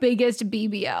biggest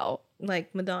BBL.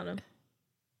 Like Madonna.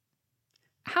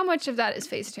 How much of that is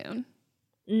Facetune?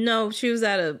 No, she was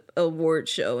at a award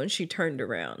show and she turned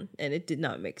around and it did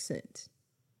not make sense.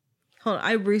 Hold on,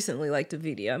 I recently liked a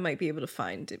video. I might be able to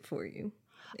find it for you.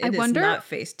 It is not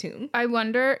Facetune. I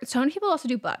wonder. So many people also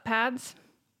do butt pads.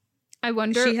 I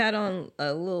wonder. She had on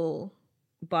a little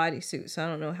bodysuit, so I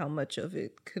don't know how much of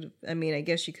it could have. I mean, I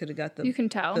guess she could have got you can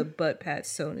tell the butt pad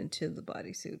sewn into the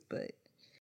bodysuit, but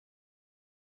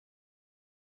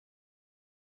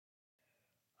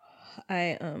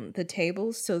the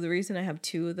tables. So the reason I have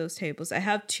two of those tables, I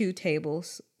have two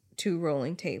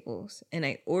rolling tables, and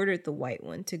I ordered the white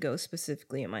one to go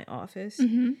specifically in my office,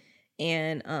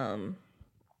 and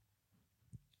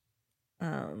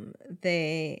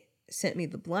they sent me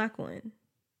the black one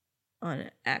on an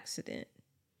accident.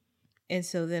 And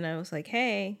so then I was like,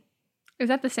 hey. Is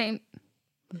that the same?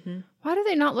 Mm-hmm. Why do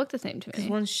they not look the same to me? Because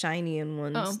one's shiny and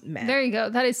one's matte. There you go.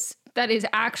 That is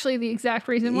actually the exact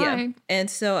reason why. Yeah. And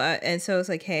so I was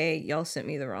like, hey, y'all sent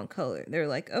me the wrong color. They were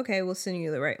like, okay, we'll send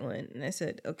you the right one. And I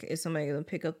said, okay, is somebody going to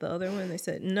pick up the other one? They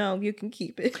said, no, you can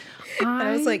keep it. And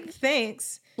I was like,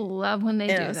 thanks. Love when they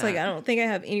do that. And I was like, I don't think I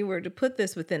have anywhere to put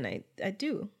this, but then I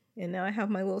do. And now I have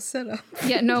my little setup.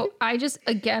 Yeah, no, I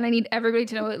need everybody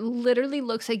to know it literally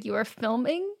looks like you are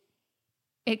filming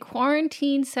a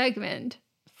quarantine segment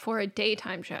for a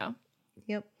daytime show.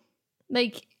 Yep.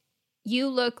 You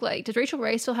look like, does Rachel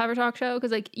Ray still have her talk show?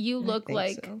 Because you look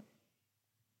like so.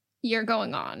 You're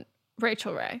going on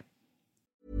Rachel Ray.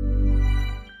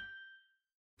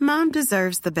 Mom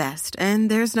deserves the best, and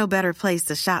there's no better place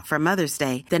to shop for Mother's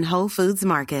Day than Whole Foods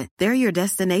Market. They're your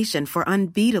destination for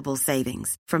unbeatable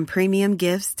savings, from premium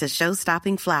gifts to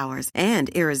show-stopping flowers and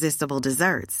irresistible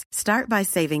desserts. Start by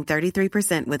saving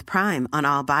 33% with Prime on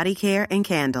all body care and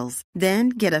candles. Then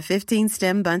get a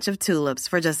 15-stem bunch of tulips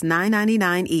for just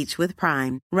 $9.99 each with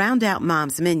Prime. Round out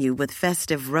Mom's menu with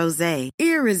festive rosé,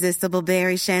 irresistible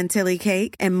berry chantilly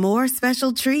cake, and more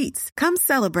special treats. Come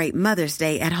celebrate Mother's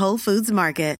Day at Whole Foods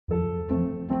Market.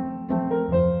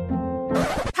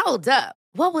 Hold up.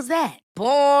 What was that?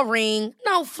 Boring.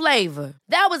 No flavor.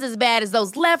 That was as bad as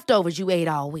those leftovers you ate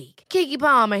all week. Keke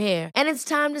Palmer here, and it's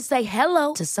time to say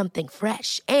hello to something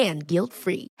fresh and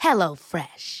guilt-free.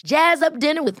 HelloFresh. Jazz up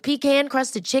dinner with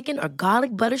pecan-crusted chicken or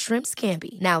garlic butter shrimp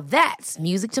scampi. Now that's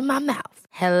music to my mouth.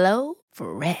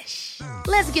 HelloFresh.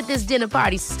 Let's get this dinner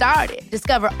party started.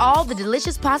 Discover all the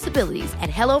delicious possibilities at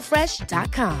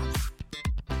HelloFresh.com.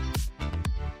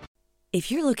 If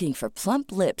you're looking for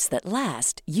plump lips that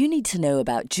last, you need to know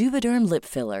about Juvederm lip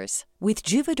fillers. With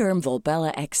Juvederm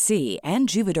Volbella XC and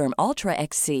Juvederm Ultra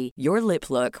XC, your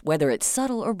lip look, whether it's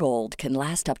subtle or bold, can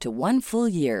last up to 1 full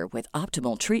year with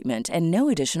optimal treatment and no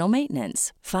additional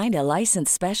maintenance. Find a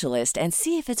licensed specialist and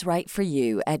see if it's right for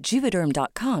you at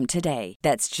Juvederm.com today.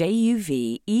 That's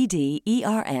JUVEDERM.com.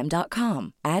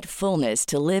 Add fullness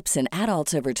to lips in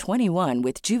adults over 21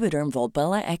 with Juvederm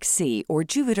Volbella XC or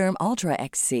Juvederm Ultra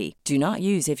XC. Do not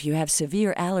use if you have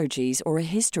severe allergies or a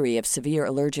history of severe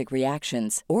allergic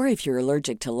reactions, or if you're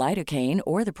allergic to lidocaine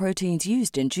or the proteins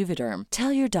used in Juvederm.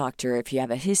 Tell your doctor if you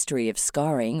have a history of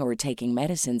scarring or taking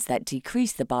medicines that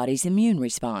decrease the body's immune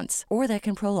response or that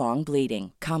can prolong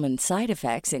bleeding. Common side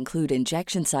effects include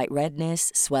injection site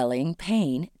redness, swelling,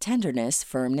 pain, tenderness,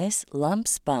 firmness,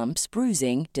 lumps, bumps,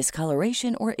 bruising,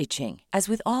 discoloration, or itching. As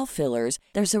with all fillers,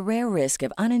 there's a rare risk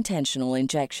of unintentional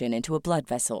injection into a blood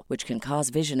vessel, which can cause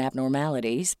vision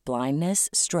abnormalities, blindness,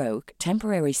 stroke,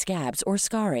 temporary scabs, or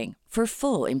scarring. For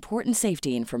full, important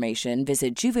safety information,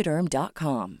 visit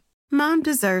Juvederm.com. Mom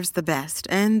deserves the best,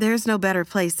 and there's no better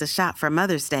place to shop for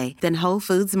Mother's Day than Whole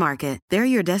Foods Market. They're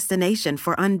your destination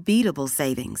for unbeatable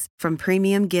savings, from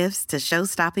premium gifts to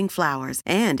show-stopping flowers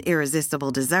and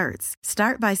irresistible desserts.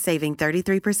 Start by saving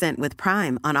 33% with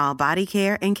Prime on all body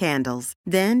care and candles.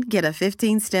 Then get a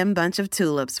 15-stem bunch of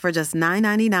tulips for just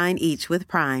 $9.99 each with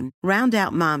Prime. Round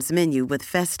out Mom's menu with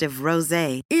festive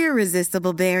rosé,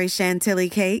 irresistible berry chantilly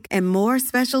cake, and more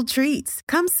special treats.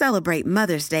 Come celebrate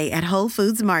Mother's Day at Whole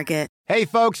Foods Market. Hey,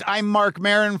 folks, I'm Mark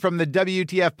Maron from the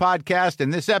WTF Podcast,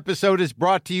 and this episode is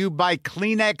brought to you by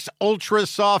Kleenex Ultra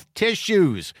Soft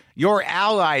Tissues, your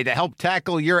ally to help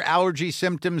tackle your allergy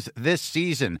symptoms this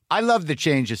season. I love the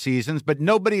change of seasons, but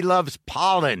nobody loves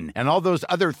pollen and all those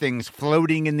other things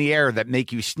floating in the air that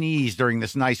make you sneeze during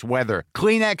this nice weather.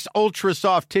 Kleenex Ultra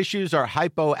Soft Tissues are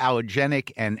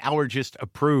hypoallergenic and allergist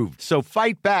approved, so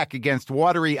fight back against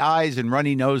watery eyes and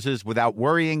runny noses without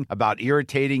worrying about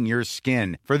irritating your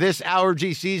skin. For this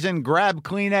allergy season, grab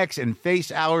Kleenex and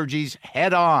face allergies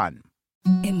head on.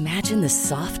 Imagine the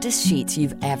softest sheets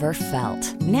you've ever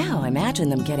felt. Now imagine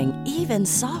them getting even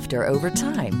softer over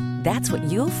time. That's what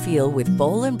you'll feel with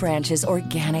Boll & Branch's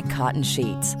organic cotton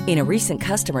sheets. In a recent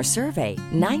customer survey,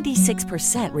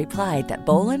 96% replied that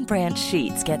Boll & Branch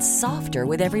sheets get softer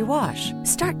with every wash.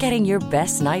 Start getting your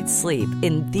best night's sleep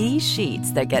in these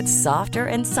sheets that get softer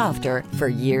and softer for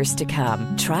years to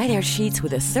come. Try their sheets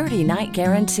with a 30-night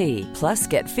guarantee. Plus,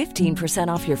 get 15%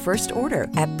 off your first order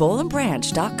at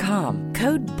bollandbranch.com.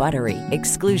 Code BUTTERY.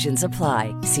 Exclusions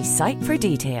apply. See site for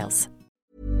details.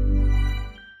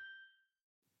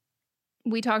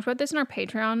 We talked about this in our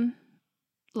Patreon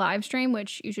live stream,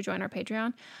 which you should join our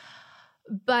Patreon.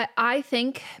 But I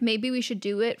think maybe we should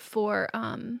do it for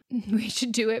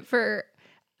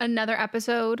another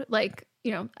episode, like,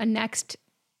 you know, the next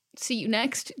see you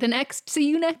next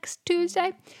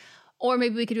Tuesday. Or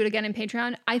maybe we could do it again in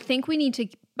Patreon. I think we need to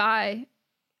buy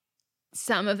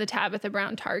some of the Tabitha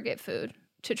Brown Target food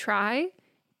to try,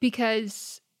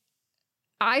 because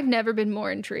I've never been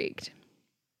more intrigued.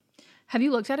 Have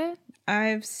you looked at it?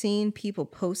 I've seen people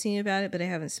posting about it, but I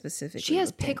haven't specifically. She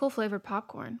has pickle flavored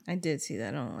popcorn. I did see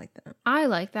that. I don't like that. I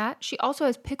like that. She also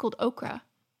has pickled okra.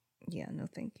 Yeah, no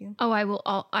thank you. Oh, I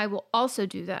will also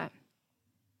do that.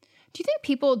 Do you think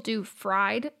people do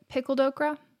fried pickled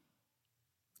okra?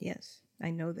 Yes,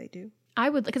 I know they do. I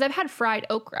would, because I've had fried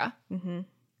okra. Mm-hmm.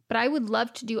 But I would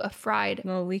love to do a fried.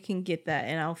 Well, we can get that,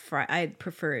 and I'll fry. I'd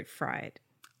prefer it fried.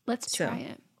 Let's try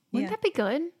it. Wouldn't that be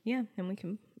good? Yeah, and we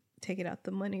can take it out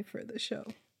the money for the show.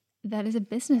 That is a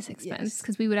business expense,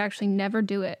 because we would actually never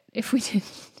do it if we didn't.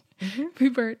 Mm-hmm. We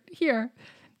weren't here.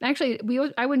 Actually,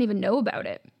 I wouldn't even know about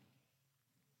it.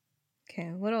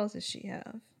 Okay, what else does she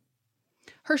have?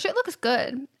 Her shit looks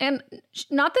good. And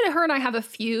not that her and I have a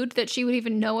feud that she would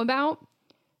even know about,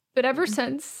 but ever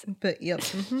since. But, yep.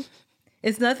 Mm-hmm.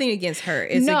 It's nothing against her.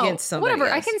 It's against somebody whatever.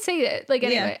 else. I can say it. Like,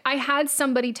 anyway, I had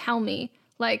somebody tell me,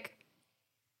 like,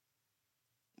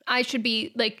 I should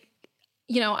be, like,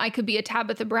 you know, I could be a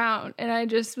Tabitha Brown. And I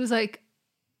just was like,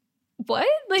 what?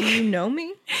 Like, do you know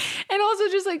me? And also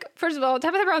just, like, first of all,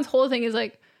 Tabitha Brown's whole thing is,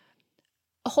 like,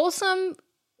 a wholesome,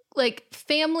 like,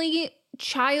 family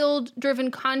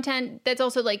child-driven content that's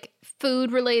also like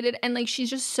food related, and like she's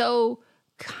just so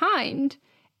kind.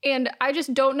 And I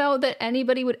just don't know that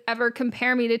anybody would ever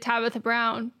compare me to Tabitha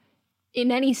Brown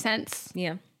in any sense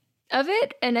of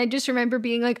it. And I just remember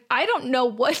being like, I don't know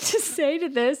what to say to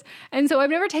this. And so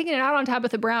I've never taken it out on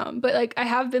Tabitha Brown, but like I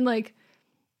have been like,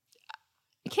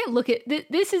 I can't look at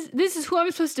this is who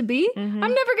I'm supposed to be. I'm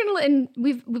never gonna, and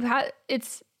we've had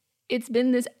it's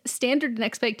been this standard and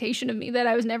expectation of me that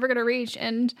I was never gonna reach,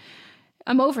 and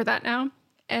I'm over that now,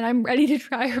 and I'm ready to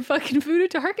try her fucking food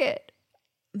at Target.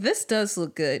 This does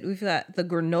look good. We've got the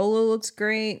granola looks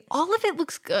great. All of it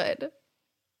looks good.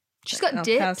 She's got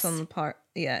dips. Pass on the part.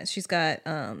 Yeah, she's got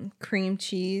cream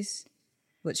cheese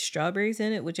with strawberries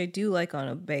in it, which I do like on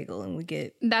a bagel, and we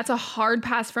get. That's a hard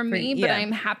pass from me, but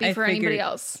I'm happy for anybody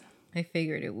else. I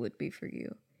figured it would be for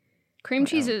you. Cream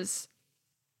cheese is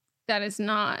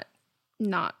not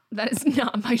my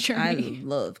journey. I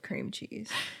love cream cheese.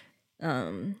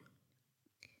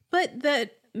 But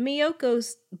that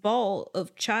Miyoko's ball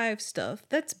of chive stuff,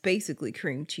 that's basically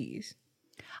cream cheese.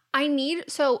 I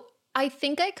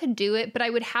think I could do it, but I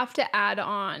would have to add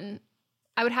on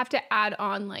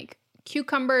like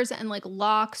cucumbers and like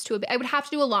lox to I would have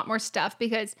to do a lot more stuff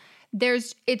because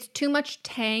it's too much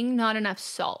tang, not enough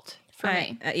salt for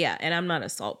me. Yeah, and I'm not a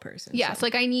salt person. Yeah, so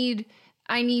like I need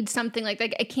something like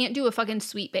I can't do a fucking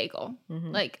sweet bagel.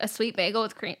 Like a sweet bagel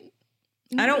with cream.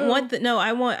 I don't want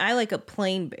I like a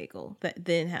plain bagel that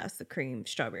then has the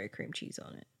strawberry cream cheese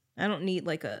on it. I don't need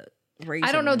like a raisin.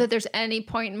 I don't know that there's any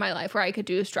point in my life where I could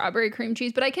do a strawberry cream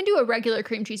cheese, but I can do a regular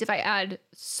cream cheese if I add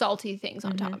salty things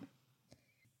on top.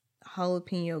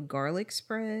 Jalapeno garlic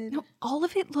spread. No, all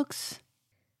of it looks.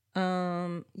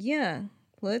 Yeah.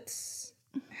 Let's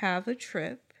have a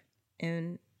trip,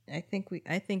 and I think we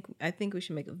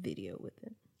should make a video with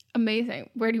it. Amazing.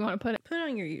 Where do you want to put it? Put it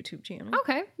on your YouTube channel.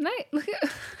 Okay, nice. Look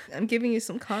at. I'm giving you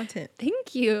some content.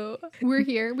 Thank you. We're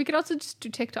here. We could also just do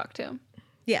TikTok too.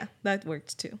 Yeah, that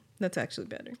works too. That's actually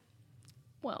better.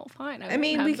 Well, fine. I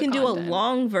mean, we can do a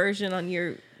long version on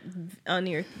yours, and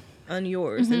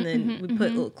then we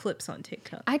put little clips on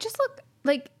TikTok. I just look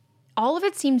like all of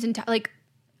it seems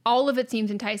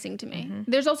enticing to me.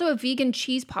 There's also a vegan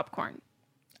cheese popcorn.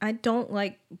 I don't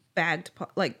like bagged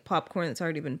popcorn that's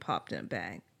already been popped in a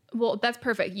bag. Well, that's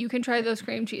perfect. You can try those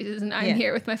cream cheeses, and I'm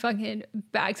here with my fucking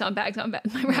bags on bags, my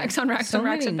racks on racks on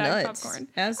racks of bagged popcorn.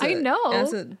 I know.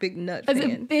 As a big nut fan. As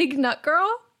a big nut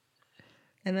girl.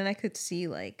 And then I could see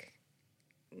like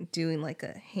doing like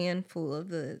a handful of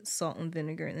the salt and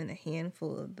vinegar and then a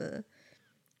handful of the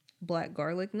black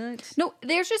garlic nuts. No,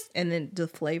 there's just... And then the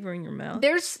flavor in your mouth.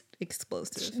 There's...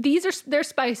 explosive. There's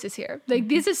spices here. Like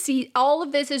this is all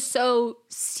of this is so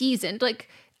seasoned. Like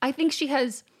I think she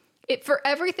has it for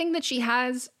everything that she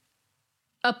has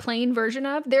a plain version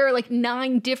of. There are like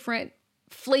 9 different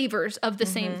flavors of the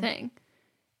same thing.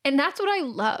 And that's what I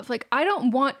love. Like I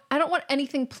don't want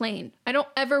anything plain. I don't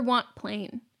ever want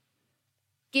plain.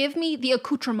 Give me the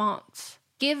accoutrements.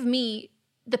 Give me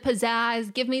the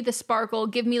pizzazz. Give me the sparkle.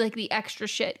 Give me like the extra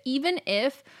shit. Even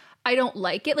if I don't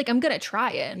like it, like I'm gonna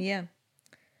try it. Yeah.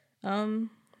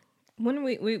 When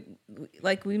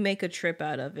we make a trip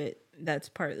out of it, that's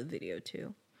part of the video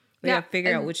too. We gotta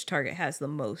figure out which Target has the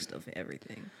most of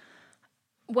everything.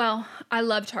 Well, I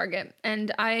love Target,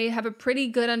 and I have a pretty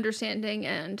good understanding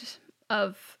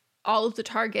of all of the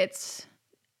Targets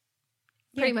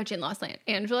pretty much in Los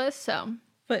Angeles. So,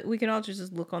 but we can also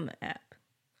just look on the app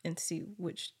and see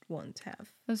which ones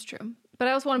have. That's true. But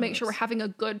I also want to make sure we're having a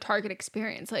good Target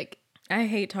experience. Like, I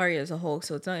hate Target as a whole,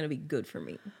 so it's not going to be good for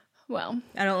me. Well,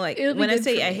 I don't like when I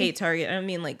say I hate Target, I don't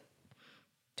mean like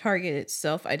Target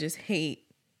itself. I just hate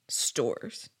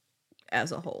stores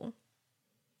as a whole.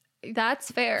 That's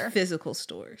fair. Physical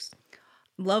stores.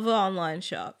 Love an online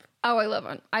shop. Oh, I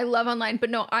love online,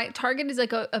 but no, Target is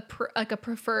like a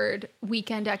preferred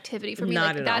weekend activity for me. Not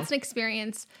like at that's all. an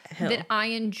experience that I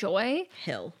enjoy.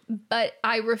 Hell. But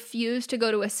I refuse to go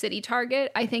to a city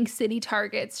Target. I think city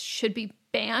Targets should be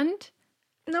banned.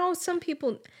 No,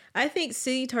 I think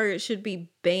city Target should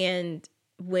be banned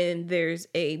when there's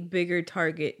a bigger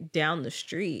Target down the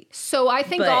street. So I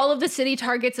think all of the city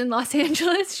Targets in Los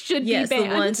Angeles should be banned. Yes,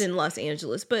 the ones in Los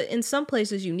Angeles. But in some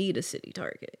places you need a city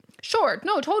Target. Sure.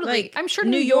 No, totally. Like, I'm sure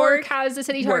New York has a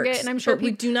city Target, and I'm sure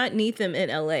we do not need them in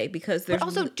LA because there's... But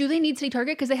also, do they need city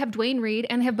Target? Because they have Dwayne Reed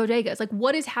and they have bodegas. Like,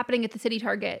 what is happening at the city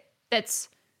Target that's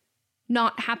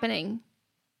not happening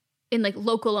in like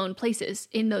local owned places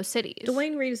in those cities?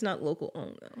 Dwayne Reed is not local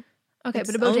owned though. Okay,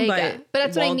 but a bodega. But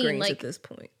that's what I mean. Like at this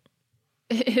point.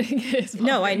 It is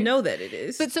no, I know that it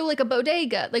is. But so like a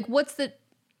bodega, like what's the...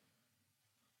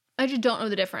 I just don't know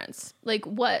the difference. Like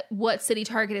what City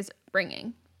Target is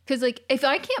bringing. Because like if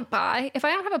I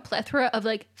don't have a plethora of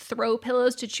like throw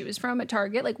pillows to choose from at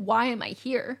Target, like why am I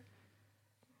here?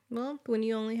 Well, when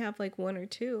you only have like one or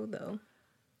two though,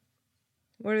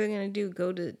 what are they gonna do?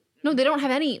 Go to? No, they don't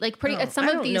have any. Like at some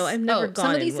of these, I've never gone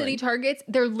some of these in City one. Targets,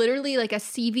 they're literally like a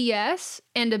CVS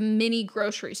and a mini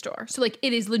grocery store. So like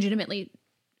it is legitimately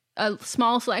a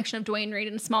small selection of Dwayne Reed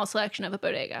and a small selection of a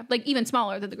bodega, like even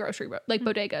smaller than the grocery like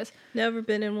bodegas. Never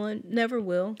been in one, never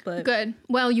will. But good.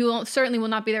 Well, you certainly will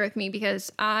not be there with me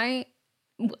because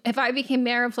if I became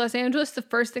mayor of Los Angeles, the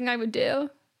first thing I would do,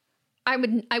 I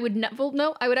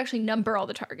would actually number all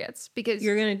the Targets because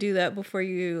you're gonna do that before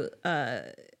you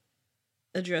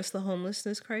address the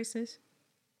homelessness crisis.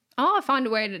 I'll find a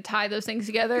way to tie those things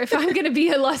together. If I'm going to be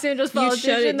a Los Angeles politician,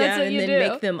 you shut it that's down what and you then do.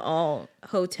 make them all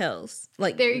hotels.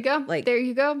 Like there you go. Like there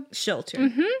you go. Shelter.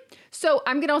 Mm-hmm. So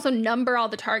I'm going to also number all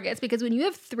the Targets because when you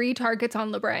have 3 Targets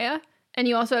on La Brea and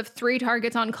you also have 3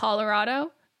 Targets on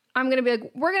Colorado, I'm going to be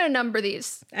like, we're going to number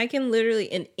these. I can literally,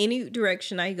 in any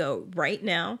direction I go right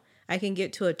now, I can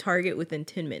get to a Target within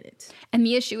 10 minutes. And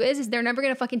the issue is they're never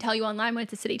going to fucking tell you online when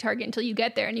it's a City Target until you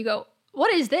get there and you go,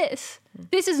 what is this?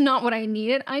 This is not what I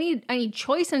needed. I need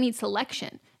choice. I need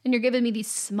selection. And you're giving me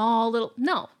these small little,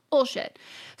 no, bullshit.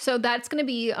 So that's going to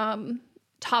be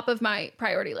top of my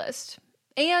priority list.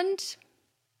 And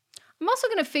I'm also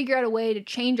going to figure out a way to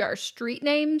change our street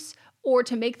names or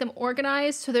to make them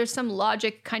organized so there's some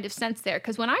logic kind of sense there.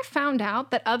 Because when I found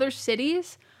out that other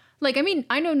cities, like, I mean,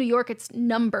 I know New York, it's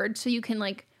numbered so you can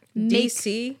like make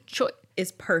DC choice.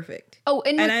 Is perfect. Oh,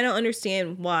 and I don't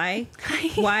understand why.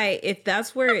 Why, if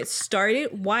that's where it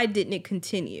started, why didn't it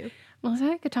continue?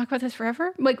 Melissa, I could talk about this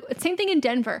forever. Like, same thing in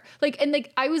Denver. Like, and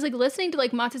like, I was like listening to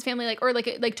like Matz's family, like, or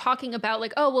like talking about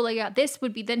like, oh, well, like, yeah, this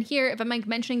would be then here. If I'm like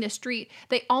mentioning this street,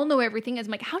 they all know everything. I'm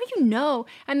like, how do you know?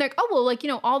 And they're like, oh, well, like, you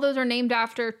know, all those are named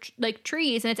after like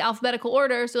trees and it's alphabetical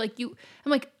order. So like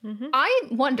I'm like, I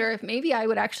wonder if maybe I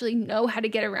would actually know how to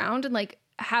get around and like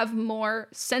have more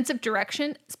sense of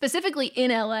direction, specifically in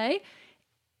LA,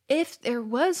 if there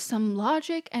was some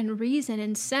logic and reason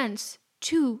and sense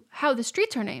to how the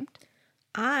streets are named.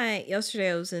 Yesterday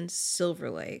I was in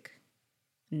Silver Lake.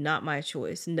 Not my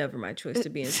choice. Never my choice to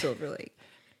be in Silver Lake.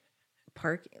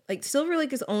 Like Silver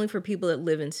Lake is only for people that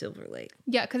live in Silver Lake.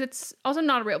 Yeah, because it's also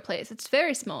not a real place. It's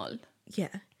very small.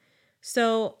 Yeah.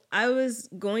 So I was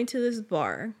going to this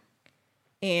bar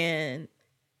and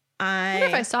I wonder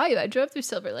if I saw you. I drove through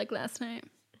Silver Lake last night.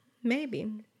 Maybe.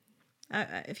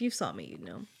 If you saw me, you'd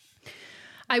know.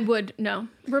 I would know.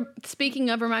 Speaking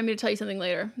of, remind me to tell you something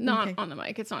later. Not on the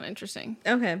mic. It's not interesting.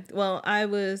 Okay. Well,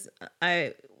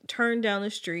 I turned down the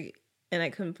street and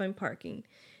I couldn't find parking.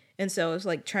 And so I was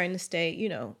like trying to stay, you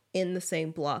know, in the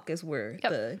same block as where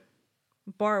the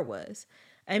bar was.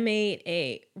 I made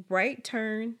a right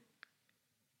turn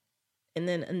and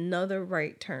then another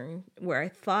right turn where I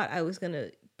thought I was going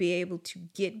to be able to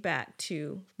get back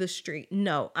to the street.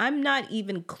 No, I'm not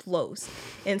even close.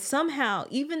 And somehow,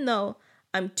 even though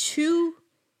I'm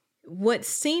what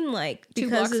seemed like,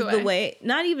 because of the way,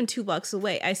 not even 2 blocks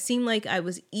away, I seemed like I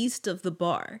was east of the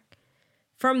bar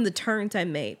from the turns I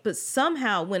made. But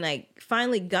somehow, when I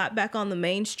finally got back on the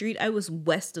main street, I was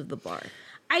west of the bar.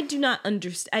 I do not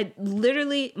understand.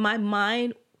 My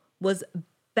mind was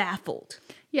baffled.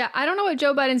 Yeah, I don't know what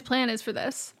Joe Biden's plan is for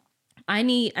this. I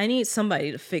need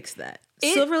somebody to fix that.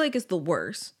 Silver Lake is the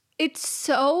worst. It's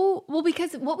so, well,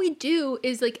 because what we do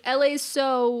is like LA is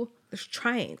so... There's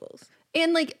triangles.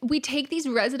 And like we take these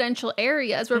residential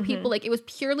areas where people like, it was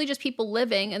purely just people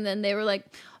living. And then they were like,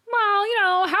 well, you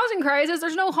know, housing crisis,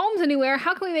 there's no homes anywhere.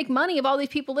 How can we make money of all these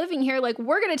people living here? Like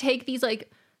we're going to take these like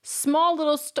small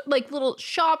little little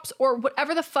shops or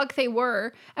whatever the fuck they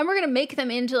were, and we're gonna make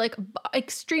them into like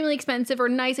extremely expensive or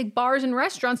nice like bars and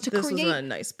restaurants to create. This was not a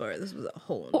nice bar. This was a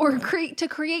hole. Or create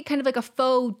kind of like a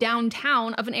faux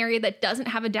downtown of an area that doesn't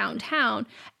have a downtown,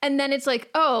 and then it's like,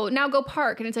 oh, now go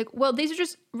park, and it's like, well, these are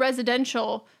just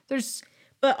residential.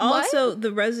 But also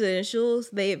the residentials,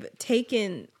 they've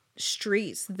taken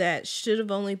streets that should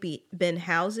have only been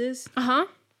houses,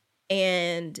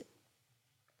 and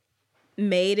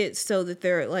made it so that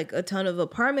there are like a ton of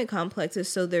apartment complexes.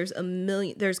 So there's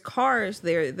cars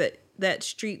there that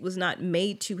street was not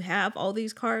made to have all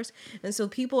these cars. And so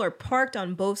people are parked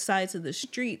on both sides of the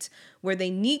streets where they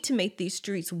need to make these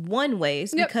streets one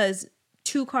ways because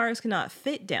 2 cars cannot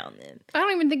fit down them. I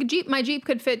don't even think my Jeep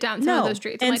could fit down some of those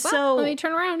streets. I'm like, well, let me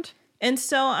turn around. And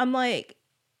so I'm like,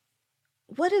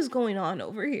 what is going on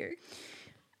over here?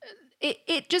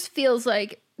 It just feels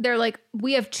like they're like,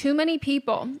 we have too many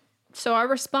people. So our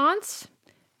response,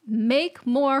 make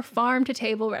more farm to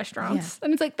table restaurants. Yeah.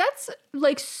 And it's like, that's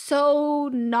like so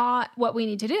not what we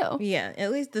need to do. Yeah.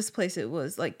 At least this place, it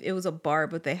was a bar,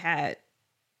 but they had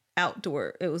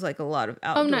outdoor. It was like a lot of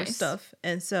outdoor stuff.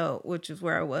 And so, which is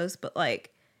where I was. But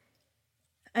like,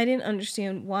 I didn't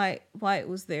understand why it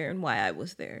was there and why I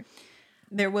was there.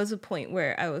 There was a point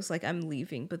where I was like, I'm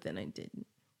leaving, but then I didn't.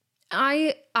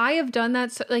 I have done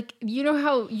that. So, like, you know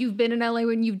how you've been in LA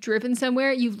when you've driven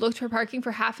somewhere, you've looked for parking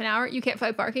for half an hour, you can't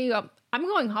find parking, you go, I'm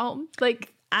going home.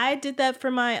 Like, I did that for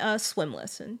my swim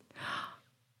lesson.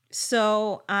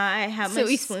 So I have my So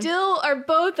we still are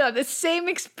both on the same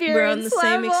experience level. We're on the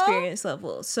same experience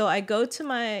level. So I go to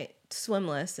my swim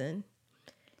lesson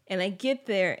and I get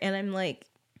there and I'm like,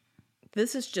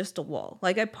 this is just a wall.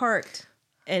 Like, I parked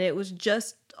and it was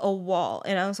just a wall.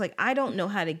 And I was like, I don't know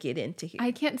how to get into here.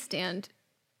 I can't stand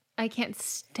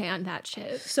that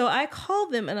shit. So I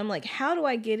called them and I'm like, how do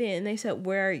I get in? And they said,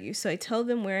 where are you? So I tell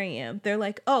them where I am. They're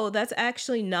like, oh, that's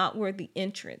actually not where the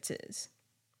entrance is.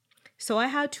 So I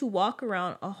had to walk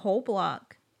around a whole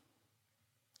block.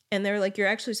 And they're like, you're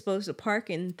actually supposed to park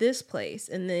in this place.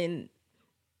 And then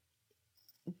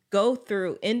go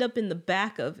through, end up in the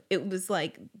back of, it was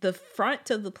like the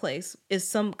front of the place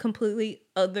is a completely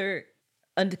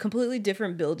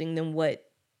different building than what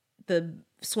the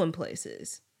swim place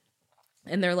is.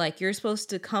 And they're like, you're supposed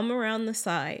to come around the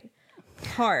side,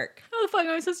 park. How the fuck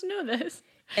am I supposed to know this?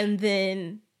 And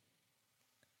then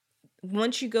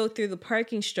once you go through the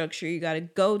parking structure, you got to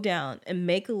go down and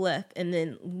make a left and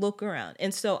then look around.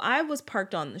 And so I was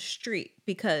parked on the street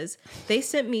because they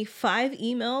sent me 5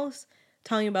 emails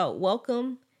telling about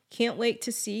welcome, can't wait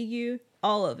to see you,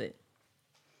 all of it.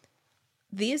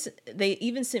 They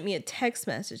even sent me a text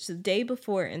message the day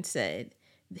before and said,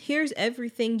 here's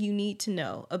everything you need to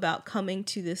know about coming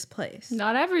to this place.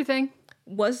 Not everything.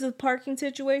 Was the parking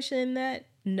situation in that?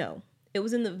 No. It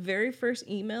was in the very first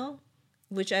email,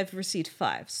 which I've received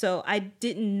 5. So I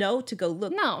didn't know to go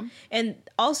look. No. And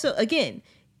also, again,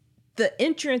 the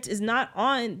entrance is not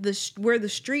on where the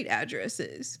street address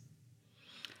is.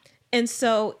 And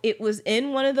so it was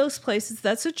in one of those places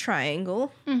that's a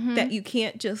triangle that you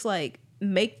can't just like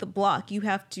make the block. You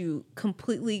have to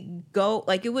completely go.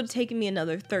 Like, it would have taken me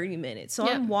another 30 minutes. So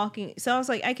I'm walking. So I was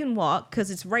like, I can walk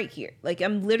because it's right here. Like,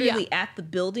 I'm literally at the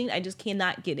building. I just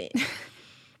cannot get in.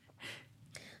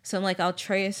 So I'm like, I'll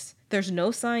trace. There's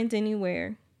no signs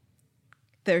anywhere.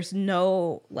 There's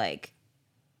no like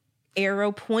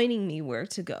arrow pointing me where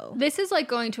to go. This is like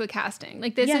going to a casting.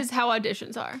 Like, this is how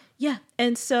auditions are. Yeah.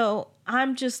 And so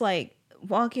I'm just like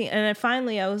walking. And then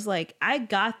finally I was like, I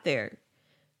got there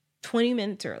 20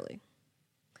 minutes early.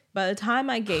 By the time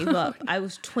I gave up, I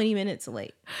was 20 minutes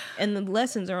late. And the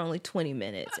lessons are only 20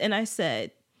 minutes. And I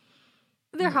said,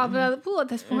 they're hopping out of the pool at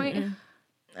this point.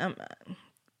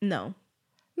 No.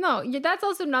 No, that's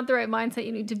also not the right mindset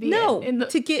you need to be in.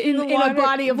 To get in a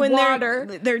body of water.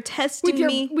 They're testing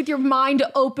me. With your mind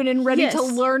open and ready to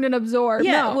learn and absorb.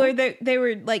 Yeah, where they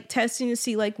were like testing to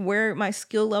see like where my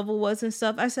skill level was and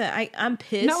stuff. I said, I'm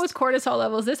pissed. Not with cortisol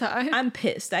levels this high. I'm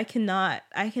pissed. I cannot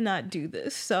do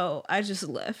this. So I just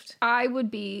left. I would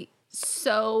be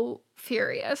so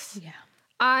furious. Yeah.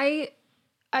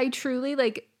 I truly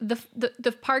like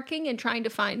the parking and trying to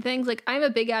find things. Like, I'm a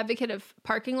big advocate of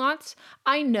parking lots.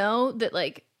 I know that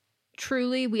like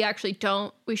truly we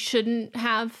shouldn't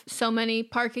have so many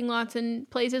parking lots in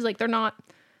places. Like, they're not,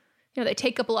 they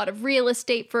take up a lot of real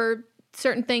estate for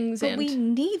certain things. But we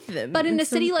need them. But in a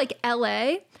city like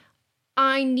LA,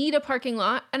 I need a parking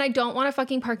lot and I don't want a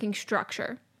fucking parking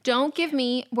structure. Don't give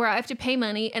me where I have to pay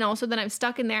money and also then I'm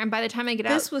stuck in there and by the time I get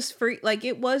out. This was free. Like,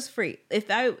 it was free. If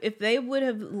they would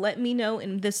have let me know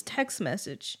in this text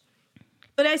message.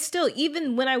 But I still,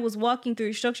 even when I was walking through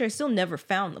the structure, I still never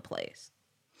found the place.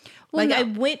 Well, like, I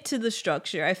went to the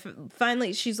structure.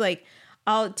 Finally, she's like,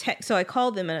 I'll text. So I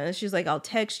called them and she's like, I'll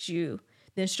text you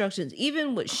the instructions.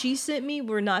 Even what she sent me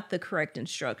were not the correct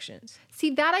instructions. See,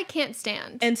 that I can't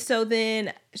stand. And so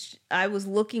then I was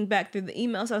looking back through the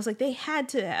emails. I was like, they had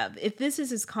to have, if this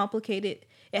is as complicated,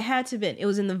 it had to have been. It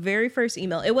was in the very first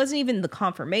email. It wasn't even the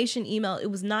confirmation email. It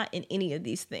was not in any of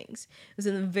these things. It was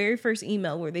in the very first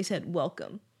email where they said,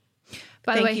 welcome.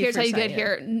 By the way, here's how you get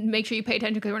here. Make sure you pay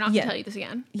attention because we're not going to tell you this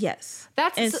again. Yes.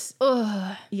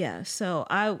 Yeah. So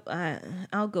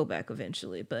I'll go back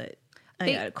eventually, but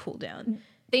I gotta cool down.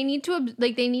 They need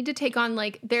to take on,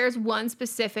 like, there's one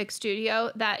specific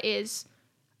studio that is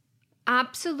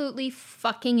absolutely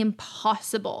fucking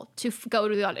impossible to go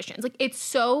to the auditions. Like, it's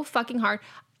so fucking hard.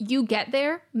 you get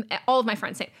there, all of my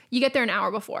friends say, you get there an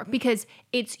hour before because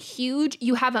it's huge.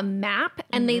 You have a map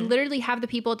and they literally have the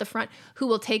people at the front who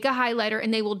will take a highlighter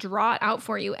and they will draw it out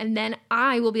for you. And then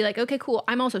I will be like, okay, cool.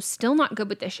 I'm also still not good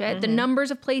with this shit. The numbers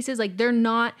of places, like they're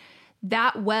not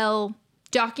that well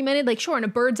documented. Like sure, in a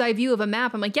bird's eye view of a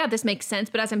map, I'm like, yeah, this makes sense.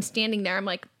 But as I'm standing there, I'm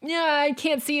like, yeah, I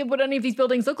can't see what any of these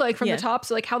buildings look like from the top.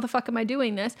 So like, how the fuck am I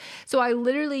doing this? So I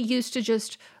literally used to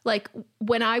just like,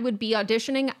 when I would be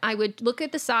auditioning, I would look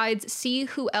at the sides, see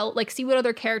who else, like see what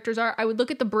other characters are. I would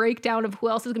look at the breakdown of who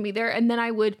else is gonna be there. And then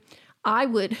I would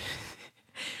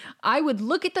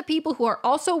look at the people who are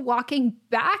also walking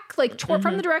back, like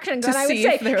from the direction, and I would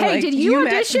say, "Hey, like, did you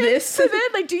audition this?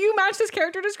 Like, do you match this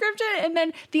character description?" And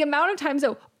then the amount of times,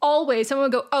 though, always someone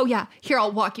would go, "Oh yeah, here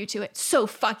I'll walk you to it." So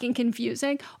fucking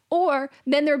confusing. Or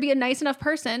then there would be a nice enough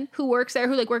person who works there,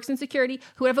 who like works in security,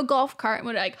 who would have a golf cart and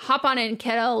would like hop on in,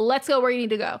 kiddo, let's go where you need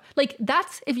to go. Like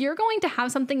that's if you're going to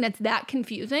have something that's that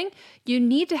confusing, you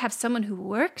need to have someone who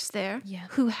works there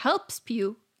who helps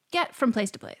you get from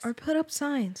place to place. Or put up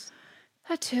signs.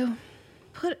 That too.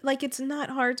 It's not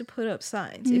hard to put up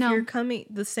signs. No. If you're coming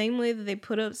the same way that they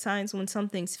put up signs when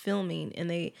something's filming and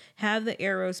they have the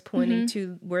arrows pointing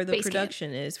to where the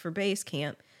production is for base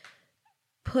camp,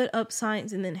 put up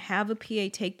signs and then have a PA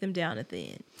take them down at the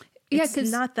end. It's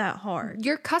not that hard.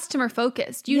 You're customer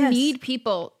focused. You need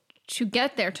people to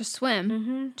get there to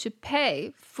swim, to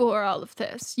pay for all of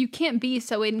this. You can't be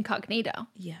so incognito.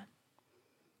 Yeah.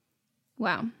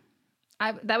 Wow.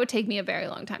 That would take me a very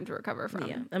long time to recover from.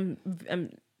 Yeah,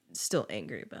 I'm still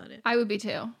angry about it. I would be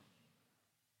too.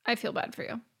 I feel bad for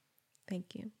you.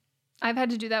 Thank you. I've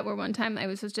had to do that where one time I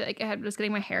was supposed to was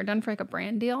getting my hair done for like a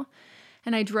brand deal,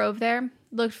 and I drove there,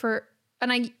 looked for,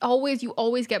 and you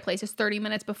always get places 30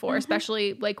 minutes before,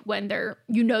 especially like when there's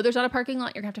not a parking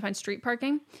lot, you're gonna have to find street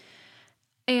parking.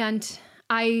 And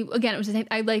it was the same.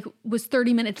 I like was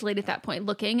 30 minutes late at that point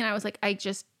looking, and I was like, I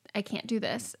can't do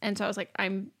this, and so I was like,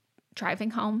 I'm driving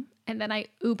home, and then I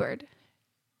Ubered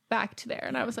back to there,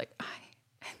 and I was like, I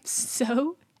am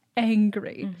so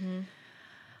angry.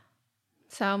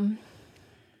 So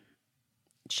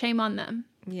shame on them.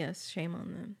 Yes, shame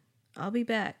on them. I'll be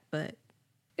back, but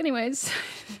anyways.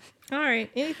 All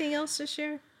right, anything else to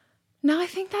share? No, I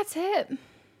think that's it.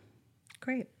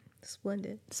 Great.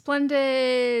 Splendid.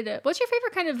 What's your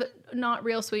favorite kind of not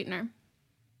real sweetener?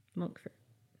 Monk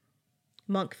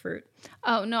fruit.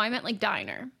 Oh no, I meant like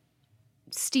diner.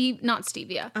 Not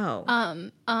stevia. Oh.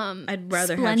 I'd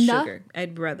rather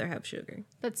Splenda? have sugar.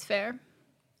 That's fair.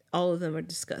 All of them are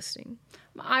disgusting.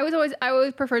 I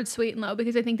always preferred Sweet and Low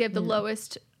because I think they have the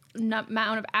lowest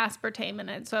amount of aspartame in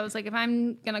it. So I was like, if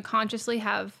I'm gonna consciously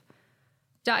have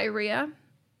diarrhea,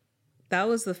 that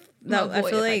was I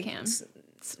feel like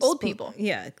old people.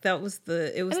 Yeah, it was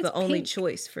the only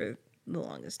choice for the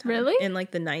longest time. Really? In like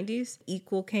the 90s,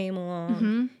 Equal came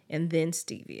along and then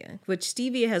Stevia, which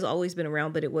Stevia has always been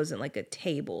around, but it wasn't like a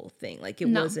table thing. Like it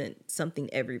wasn't something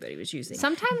everybody was using.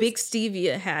 Sometimes Big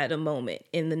Stevia had a moment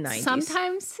in the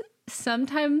 90s.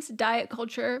 Sometimes diet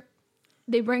culture,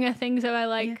 they bring a thing so I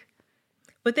like. Yeah.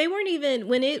 But they weren't even,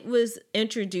 when it was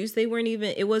introduced, it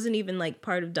wasn't even like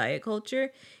part of diet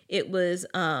culture. It was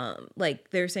like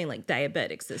they were saying like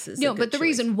diabetics, this is no, but the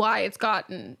reason why it's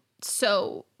gotten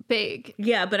so big.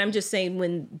 Yeah, but I'm just saying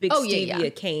when Big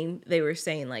Stevia came, they were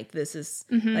saying like this is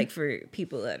like for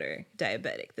people that are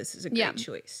diabetic, this is a great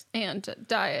choice. And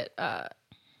diet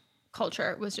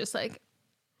culture was just like,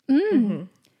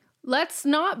 let's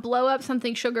not blow up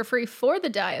something sugar-free for the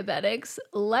diabetics.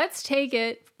 Let's take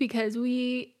it because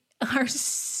we are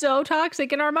so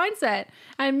toxic in our mindset.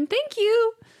 And thank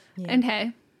you. Yeah. And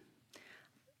hey,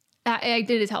 it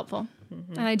is helpful.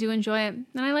 And I do enjoy it. And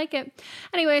I like it.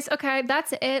 Anyways, okay,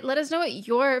 that's it. Let us know what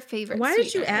your favorite Why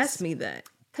did you ask me that?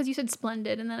 Because you said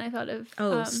splendid, and then I thought of...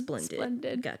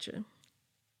 Splendid. Gotcha.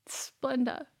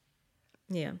 Splenda.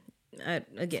 Yeah.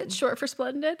 Again. Is it short for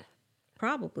splendid?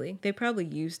 Probably. They probably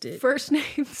used it. First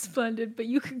name Splendid, but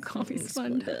you can call me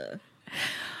Splenda.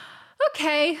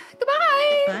 Okay.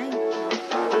 Goodbye.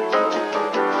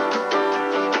 Bye.